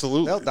 Yeah,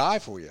 absolutely. They'll die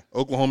for you.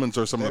 Oklahomans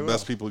are some of the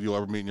best people you'll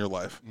ever meet in your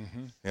life.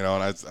 Mm-hmm. And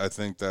I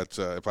think that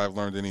if I've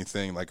learned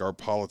anything, like our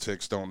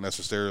politics don't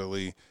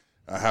necessarily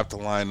have to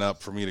line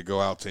up for me to go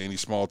out to any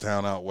small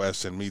town out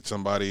west and meet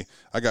somebody.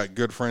 I got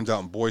good friends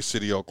out in Boise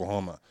City,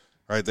 Oklahoma.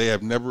 Right? They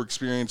have never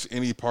experienced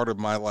any part of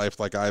my life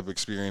like I've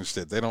experienced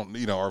it. They don't,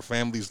 our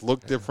families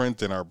look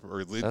different and our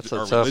That's a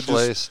our tough religious,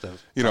 place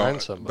to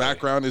find somebody.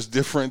 background is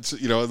different,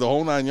 the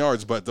whole 9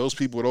 yards, but those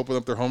people would open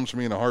up their homes for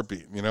me in a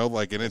heartbeat,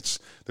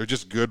 and they're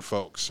just good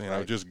folks,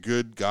 just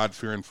good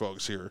God-fearing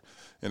folks here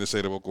in the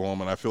state of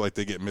Oklahoma, and I feel like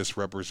they get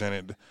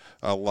misrepresented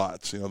a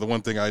lot. The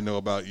one thing I know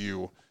about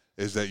you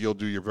is that you'll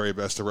do your very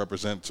best to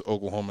represent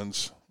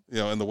Oklahomans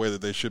in the way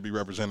that they should be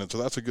represented. So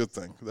that's a good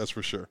thing. That's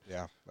for sure.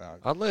 Yeah.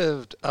 I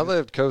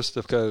lived coast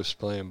to coast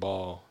playing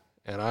ball,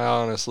 and I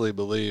honestly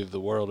believe the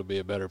world would be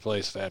a better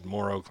place if it had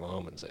more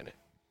Oklahomans in it.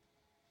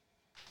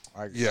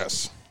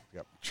 Yes.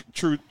 Yep.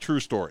 True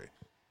story.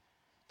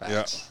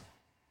 Facts. Yeah.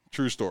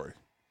 True story.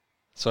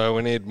 So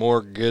we need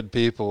more good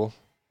people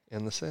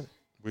in the city.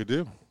 We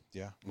do.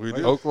 Yeah. We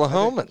do.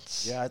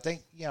 Oklahomans. I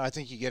think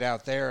you get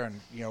out there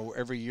and,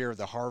 every year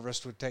the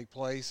harvest would take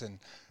place and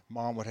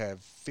Mom would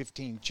have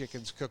 15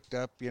 chickens cooked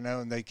up,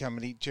 and they'd come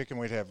and eat chicken.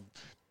 We'd have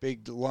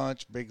big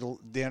lunch, big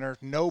dinner.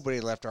 Nobody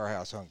left our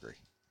house hungry.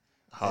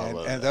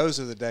 And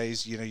those are the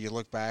days, you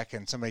look back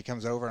and somebody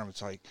comes over and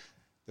it's like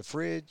the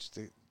fridge,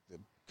 the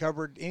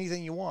cupboard,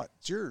 anything you want,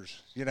 it's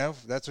yours.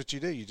 That's what you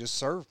do. You just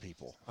serve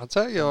people. I'll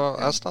tell you,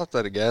 I stopped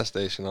at a gas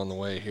station on the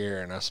way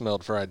here and I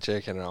smelled fried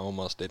chicken and I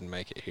almost didn't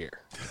make it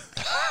here.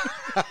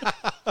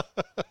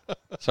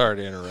 Sorry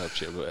to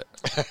interrupt you,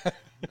 but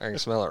I can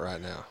smell it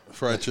right now.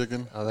 Fried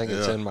chicken? I think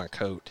it's in my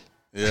coat.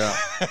 Yeah.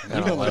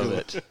 And I love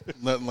it.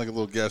 Nothing like a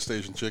little gas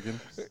station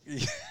chicken.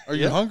 Are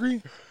you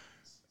hungry?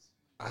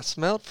 I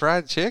smelled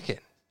fried chicken.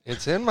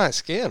 It's in my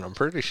skin, I'm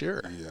pretty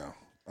sure. Yeah.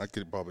 I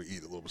could probably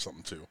eat a little bit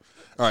something too.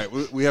 All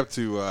right. We have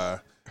to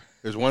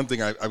there's one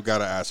thing I've got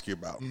to ask you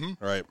about.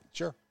 Mm-hmm. All right.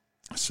 Sure.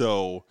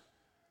 So,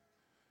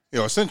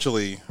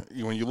 essentially,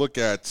 when you look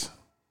at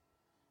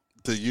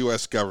the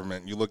U.S.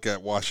 government, you look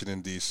at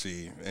Washington,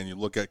 D.C., and you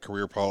look at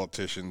career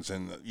politicians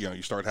and,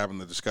 you start having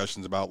the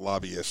discussions about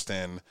lobbyists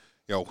and,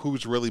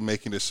 who's really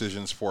making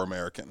decisions for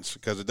Americans.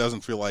 Because it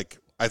doesn't feel like,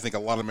 I think a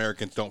lot of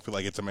Americans don't feel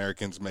like it's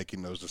Americans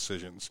making those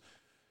decisions.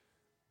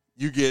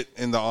 You get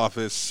in the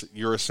office,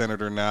 you're a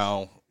senator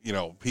now,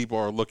 people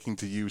are looking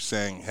to you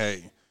saying,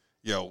 hey,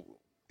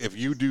 if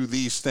you do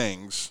these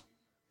things,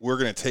 we're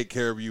going to take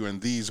care of you in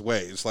these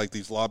ways, like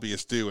these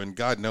lobbyists do, and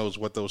God knows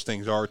what those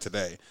things are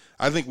today.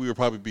 I think we would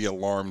probably be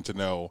alarmed to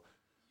know,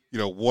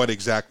 what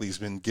exactly has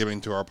been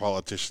given to our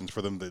politicians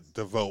for them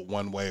to vote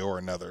one way or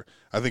another.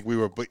 I think we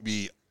would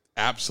be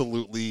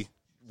absolutely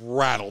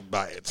rattled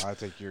by it. I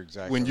think you're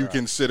exactly when you right.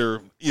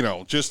 consider,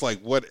 just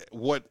like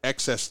what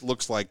excess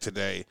looks like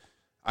today.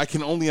 I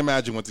can only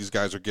imagine what these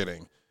guys are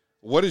getting.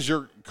 What is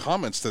your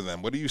comments to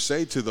them? What do you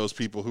say to those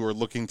people who are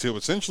looking to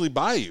essentially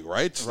buy you,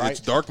 right? It's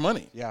dark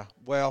money. Yeah.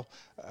 Well,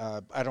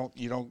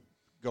 you don't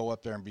go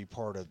up there and be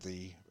part of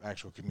the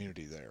actual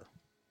community there,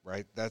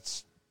 right?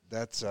 That's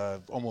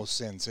almost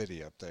Sin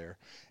City up there.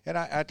 And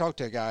I talked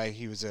to a guy,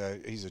 he's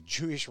a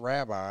Jewish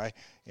rabbi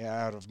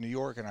out of New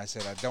York, and I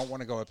said, I don't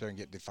want to go up there and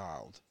get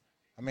defiled.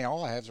 I mean,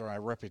 all I have is my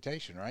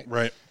reputation, right?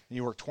 Right. And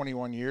you work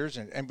 21 years,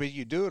 but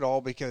you do it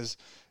all because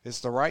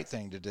it's the right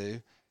thing to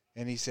do.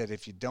 And he said,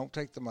 if you don't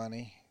take the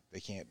money, they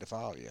can't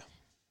defile you.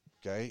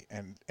 Okay?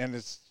 And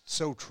it's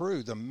so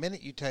true. The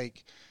minute you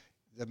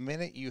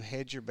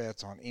hedge your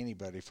bets on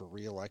anybody for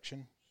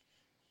re-election,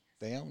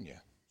 they own you.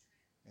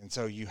 And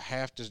so you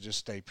have to just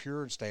stay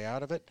pure and stay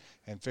out of it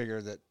and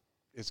figure that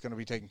it's going to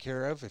be taken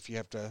care of. If you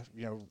have to,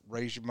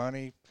 raise your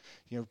money,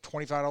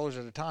 $25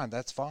 at a time,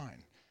 that's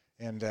fine.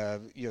 And,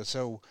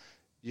 so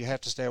you have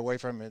to stay away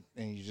from it,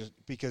 and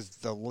because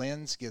the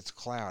lens gets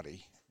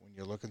cloudy when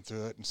you're looking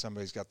through it and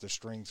somebody's got their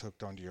strings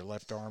hooked onto your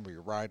left arm or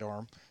your right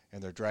arm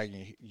and they're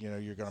dragging you,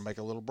 you're going to make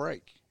a little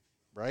break,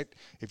 right?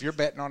 If you're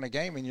betting on a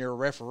game and you're a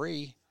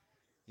referee,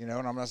 and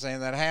I'm not saying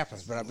that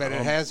happens, but I bet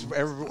it has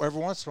every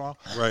once in a while.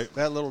 Right.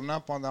 That little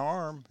nump on the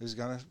arm is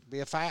going to be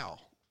a foul,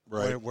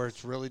 right? Where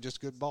it's really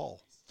just good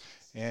ball.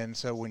 And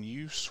so when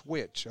you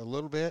switch a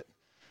little bit,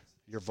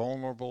 you're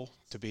vulnerable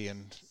to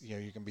being,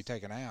 you can be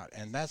taken out.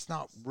 And that's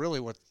not really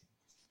what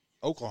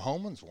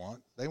Oklahomans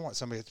want. They want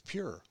somebody that's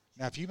pure.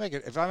 Now,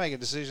 if I make a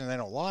decision they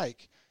don't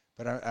like,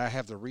 but I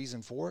have the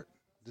reason for it,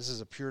 this is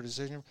a pure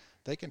decision,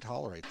 they can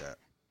tolerate that.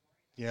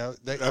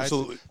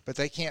 Absolutely. But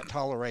they can't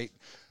tolerate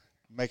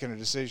making a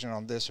decision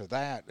on this or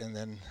that, and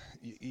then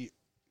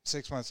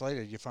 6 months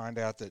later you find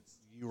out that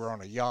you were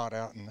on a yacht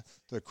out in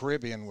the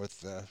Caribbean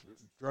with a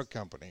drug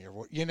company or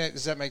what.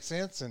 Does that make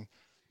sense? And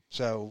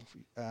So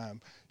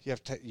you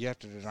have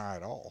to deny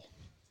it all.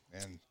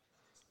 And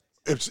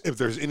if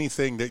there's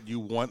anything that you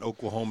want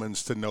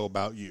Oklahomans to know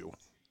about you,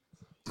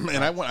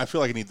 and I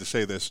feel like I need to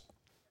say this.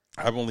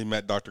 I've only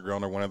met Dr.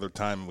 Grellner one other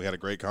time, and we had a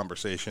great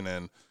conversation,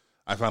 and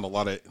I found a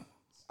lot of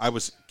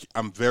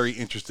I'm very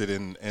interested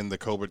in the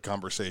COVID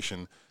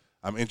conversation.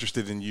 I'm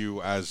interested in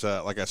you as,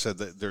 like I said,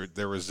 that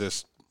there was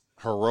this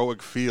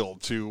heroic feel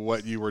to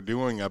what you were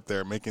doing up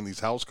there, making these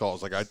house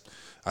calls. Like I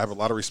have a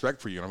lot of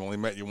respect for you, and I've only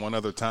met you one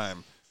other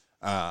time.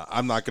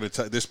 I'm not going to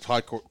tell. This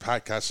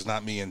podcast is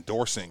not me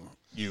endorsing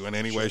you in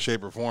any way,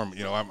 shape, or form.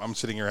 You know, I'm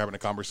sitting here having a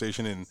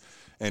conversation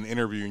and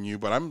interviewing you,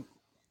 but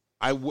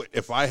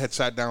if I had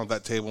sat down at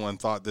that table and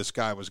thought this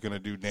guy was going to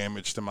do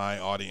damage to my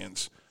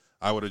audience,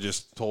 I would have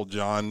just told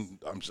John,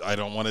 I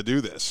don't want to do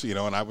this, you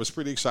know, and I was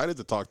pretty excited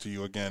to talk to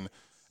you again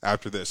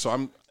after this.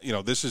 So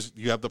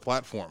you have the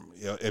platform.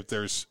 You know, if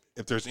there's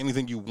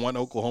anything you want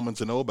Oklahomans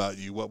to know about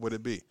you, what would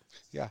it be?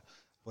 Yeah.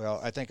 Well,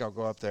 I think I'll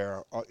go up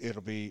there.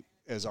 It'll be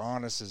as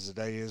honest as the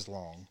day is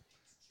long,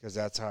 because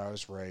that's how I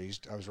was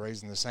raised. I was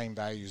raised in the same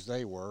values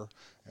they were,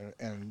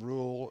 and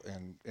rural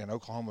and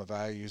Oklahoma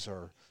values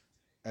are,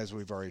 as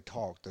we've already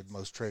talked, the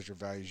most treasured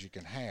values you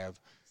can have.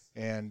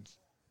 And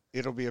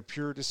it'll be a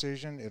pure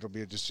decision. It'll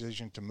be a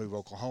decision to move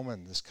Oklahoma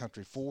and this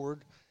country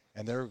forward.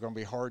 And there are going to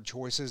be hard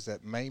choices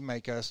that may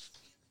make us,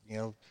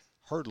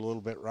 hurt a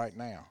little bit right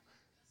now.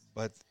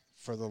 But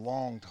for the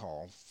long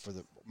haul, for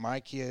my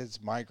kids,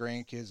 my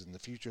grandkids, and the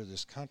future of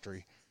this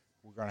country,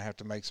 we're going to have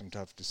to make some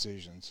tough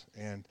decisions.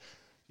 And,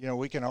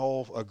 we can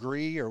all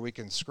agree, or we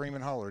can scream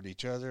and holler at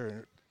each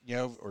other,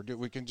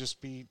 we can just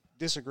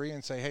disagree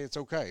and say, hey, it's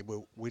okay.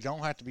 But we don't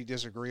have to be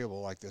disagreeable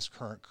like this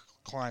current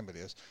climate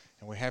is,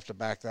 and we have to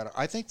back that up.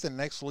 I think the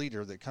next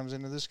leader that comes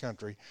into this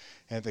country,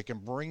 and they can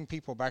bring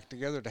people back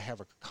together to have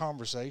a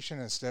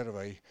conversation instead of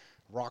a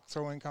rock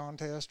throwing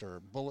contest or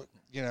a bullet,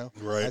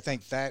 right. I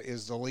think that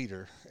is the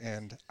leader.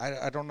 And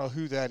I don't know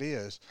who that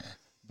is,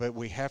 but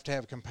we have to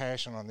have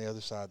compassion on the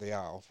other side of the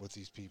aisle with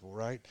these people,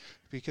 right?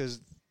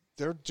 Because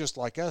they're just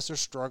like us. They're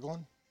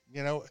struggling,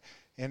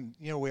 and,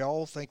 we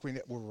all think we're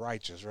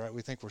righteous, right?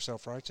 We think we're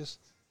self-righteous.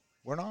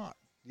 We're not.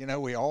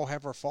 We all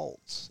have our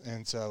faults.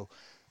 And so,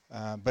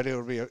 but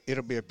it'll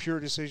be a pure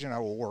decision. I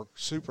will work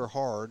super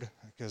hard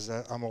because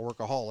I'm a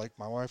workaholic.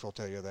 My wife will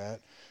tell you that.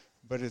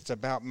 But it's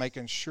about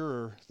making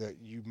sure that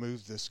you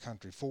move this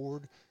country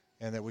forward,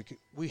 and that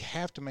we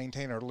have to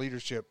maintain our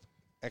leadership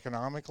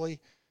economically,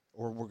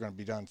 or we're going to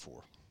be done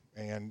for.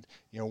 And,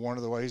 one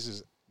of the ways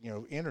is,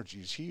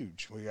 energy is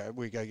huge. We got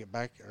to get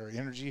back our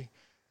energy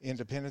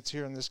independence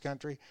here in this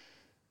country.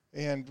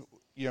 And,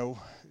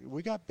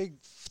 we got big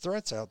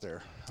threats out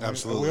there.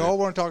 Absolutely. We all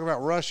want to talk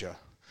about Russia.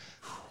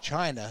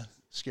 China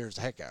scares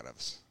the heck out of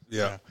us.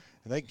 Yeah.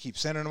 And they can keep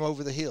sending them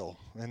over the hill.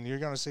 And you're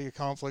going to see a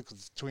conflict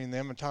between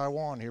them and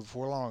Taiwan here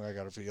before long, I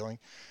got a feeling.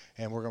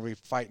 And we're going to be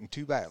fighting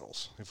two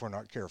battles if we're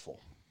not careful.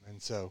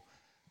 And so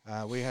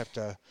we have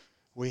to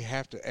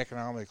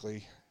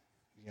economically,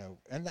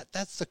 and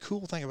that's the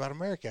cool thing about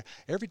America.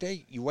 Every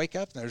day you wake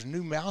up and there's a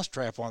new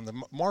mousetrap on the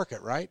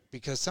market, right?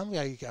 Because some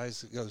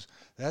guys goes,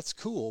 that's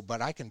cool,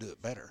 but I can do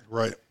it better.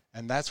 Right.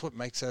 And that's what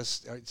makes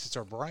us, it's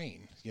our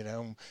brain,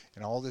 and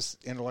all this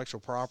intellectual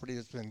property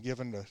that's been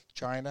given to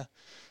China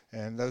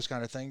and those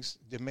kind of things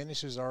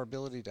diminishes our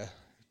ability to,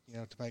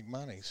 to make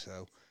money.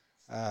 So,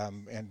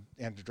 and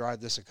to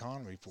drive this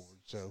economy forward.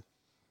 So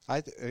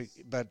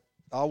but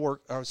I'll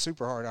work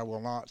super hard. I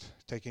will not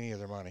take any of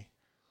their money.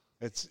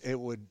 It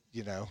would,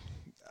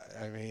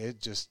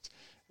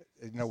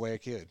 no way I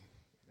could.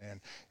 And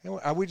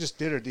we just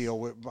did a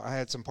deal. I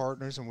had some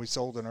partners, and we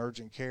sold an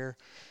urgent care,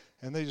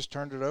 and they just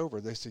turned it over.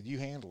 They said, you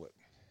handle it.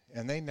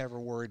 And they never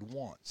worried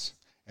once.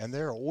 And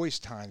there are always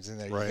times in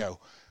there you go,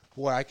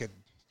 boy, I could,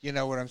 you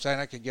know what I'm saying?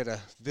 I could get a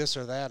this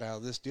or that out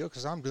of this deal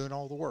because I'm doing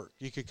all the work.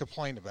 You could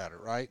complain about it,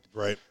 right?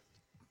 Right.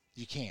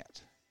 You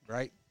can't,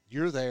 right?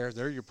 You're there.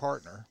 They're your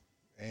partner.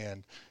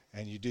 And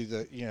you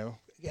do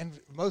and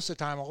most of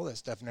the time, all that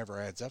stuff never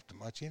adds up to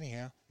much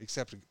anyhow,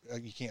 except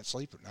you can't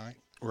sleep at night.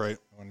 Right.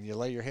 When you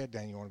lay your head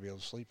down, you want to be able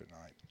to sleep at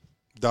night.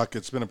 Doc,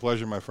 it's been a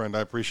pleasure, my friend. I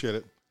appreciate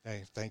it.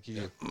 Hey, thank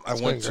you. I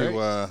want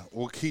to.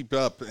 We'll keep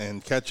up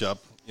and catch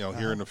up.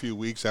 Here in a few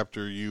weeks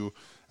after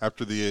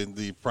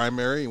the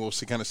primary, and we'll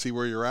see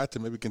where you're at to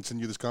maybe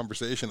continue this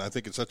conversation. I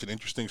think it's such an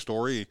interesting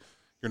story.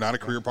 You're not a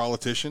career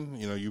politician.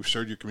 You've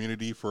served your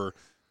community for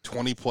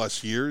 20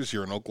 plus years.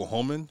 You're an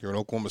Oklahoman. You're an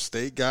Oklahoma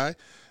State guy.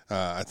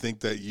 I think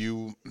that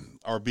you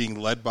are being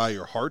led by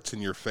your heart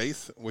and your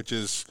faith, which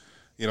is,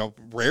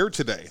 rare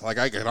today. Like,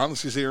 I can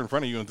honestly sit here in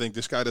front of you and think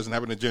this guy doesn't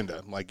have an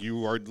agenda. Like,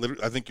 you are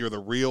literally, I think you're the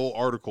real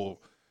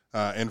article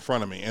in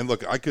front of me. And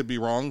look, I could be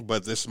wrong,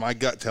 but this is my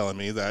gut telling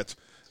me that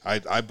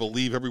I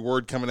believe every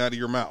word coming out of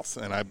your mouth,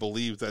 and I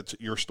believe that's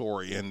your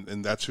story,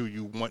 and that's who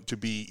you want to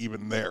be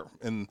even there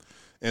in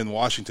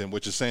Washington,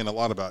 which is saying a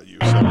lot about you.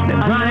 So.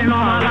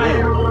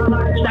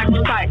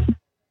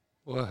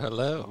 Well,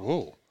 hello.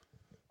 Whoa.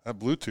 That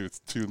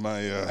Bluetooth to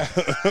my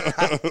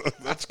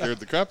that scared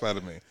the crap out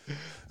of me.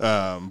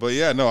 But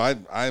yeah, no,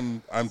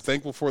 I'm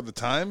thankful for the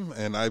time,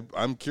 and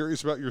I'm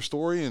curious about your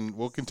story, and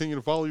we'll continue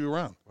to follow you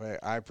around. Well,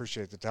 I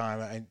appreciate the time.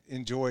 I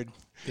enjoyed.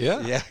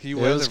 Yeah, you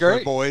it were was there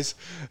great, boys.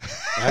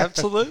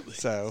 Absolutely.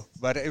 So,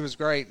 but it was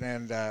great,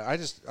 and I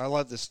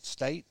love this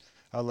state,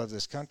 I love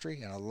this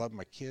country, and I love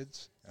my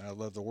kids, and I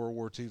love the World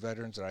War II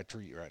veterans that I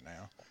treat right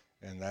now,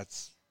 and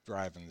that's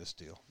driving this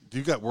deal. Do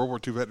you got World War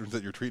II veterans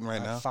that you're treating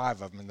right now?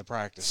 5 of them in the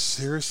practice.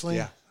 Seriously?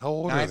 Yeah. How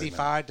old are they?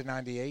 95 to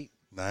 98.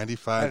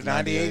 95 to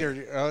 98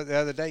 or the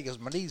other day he goes,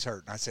 my knee's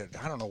hurt. And I said,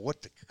 I don't know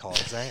what to call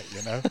that,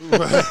 you know.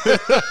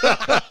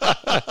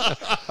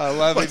 I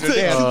love him to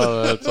death.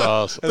 Oh, that's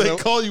awesome. They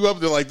call you up,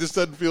 they're like, this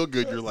doesn't feel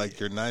good. You're like,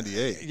 you're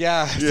 98.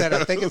 Yeah, I said,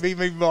 I think it'd be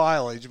me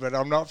mileage, but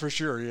I'm not for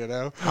sure, you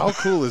know. How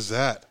cool is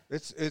that?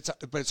 But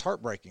it's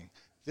heartbreaking.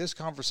 This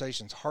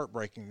conversation's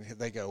heartbreaking.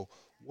 They go,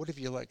 what have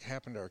you let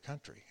happen to our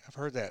country? I've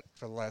heard that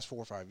for the last 4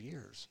 or 5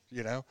 years,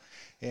 you know,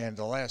 and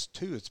the last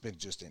 2, it's been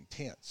just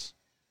intense.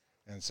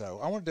 And so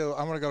I want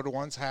to go to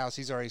one's house.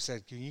 He's already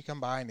said, can you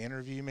come by and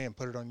interview me and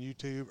put it on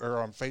YouTube or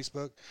on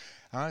Facebook?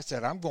 And I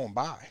said, I'm going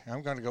by.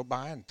 I'm going to go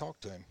by and talk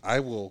to him.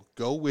 I will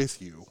go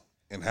with you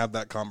and have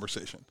that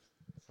conversation.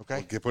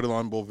 Okay. We'll put it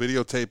on. We'll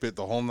videotape it,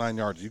 the whole 9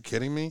 yards. Are you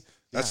kidding me?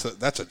 That's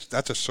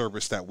a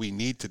service that we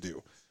need to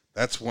do.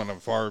 That's one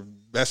of our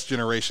best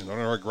generations, one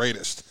of our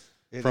greatest.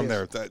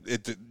 There, that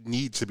it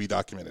needs to be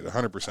documented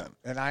 100%.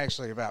 And I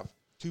actually, about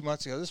 2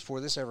 months ago, before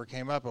this ever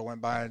came up, I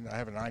went by and I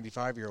have a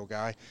 95-year-old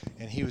guy,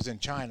 and he was in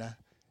China,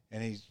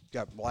 and he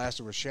got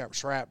blasted with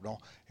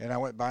shrapnel. And I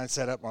went by and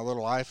set up my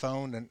little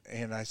iPhone,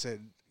 and I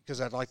said, because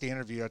I'd like to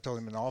interview, I told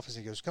him in the office,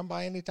 he goes, come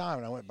by anytime.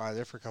 And I went by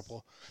there for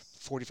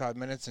 45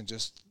 minutes and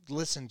just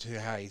listened to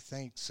how he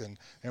thinks and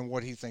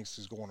what he thinks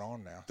is going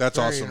on now. That's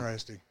Very awesome.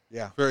 Interesting.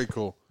 Yeah. Very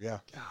cool. Yeah.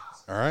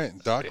 All right.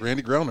 Doc,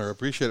 Randy Grellner,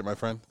 appreciate it, my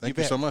friend. Thank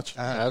you so much.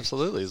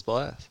 Absolutely. It's a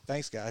blast.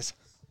 Thanks, guys.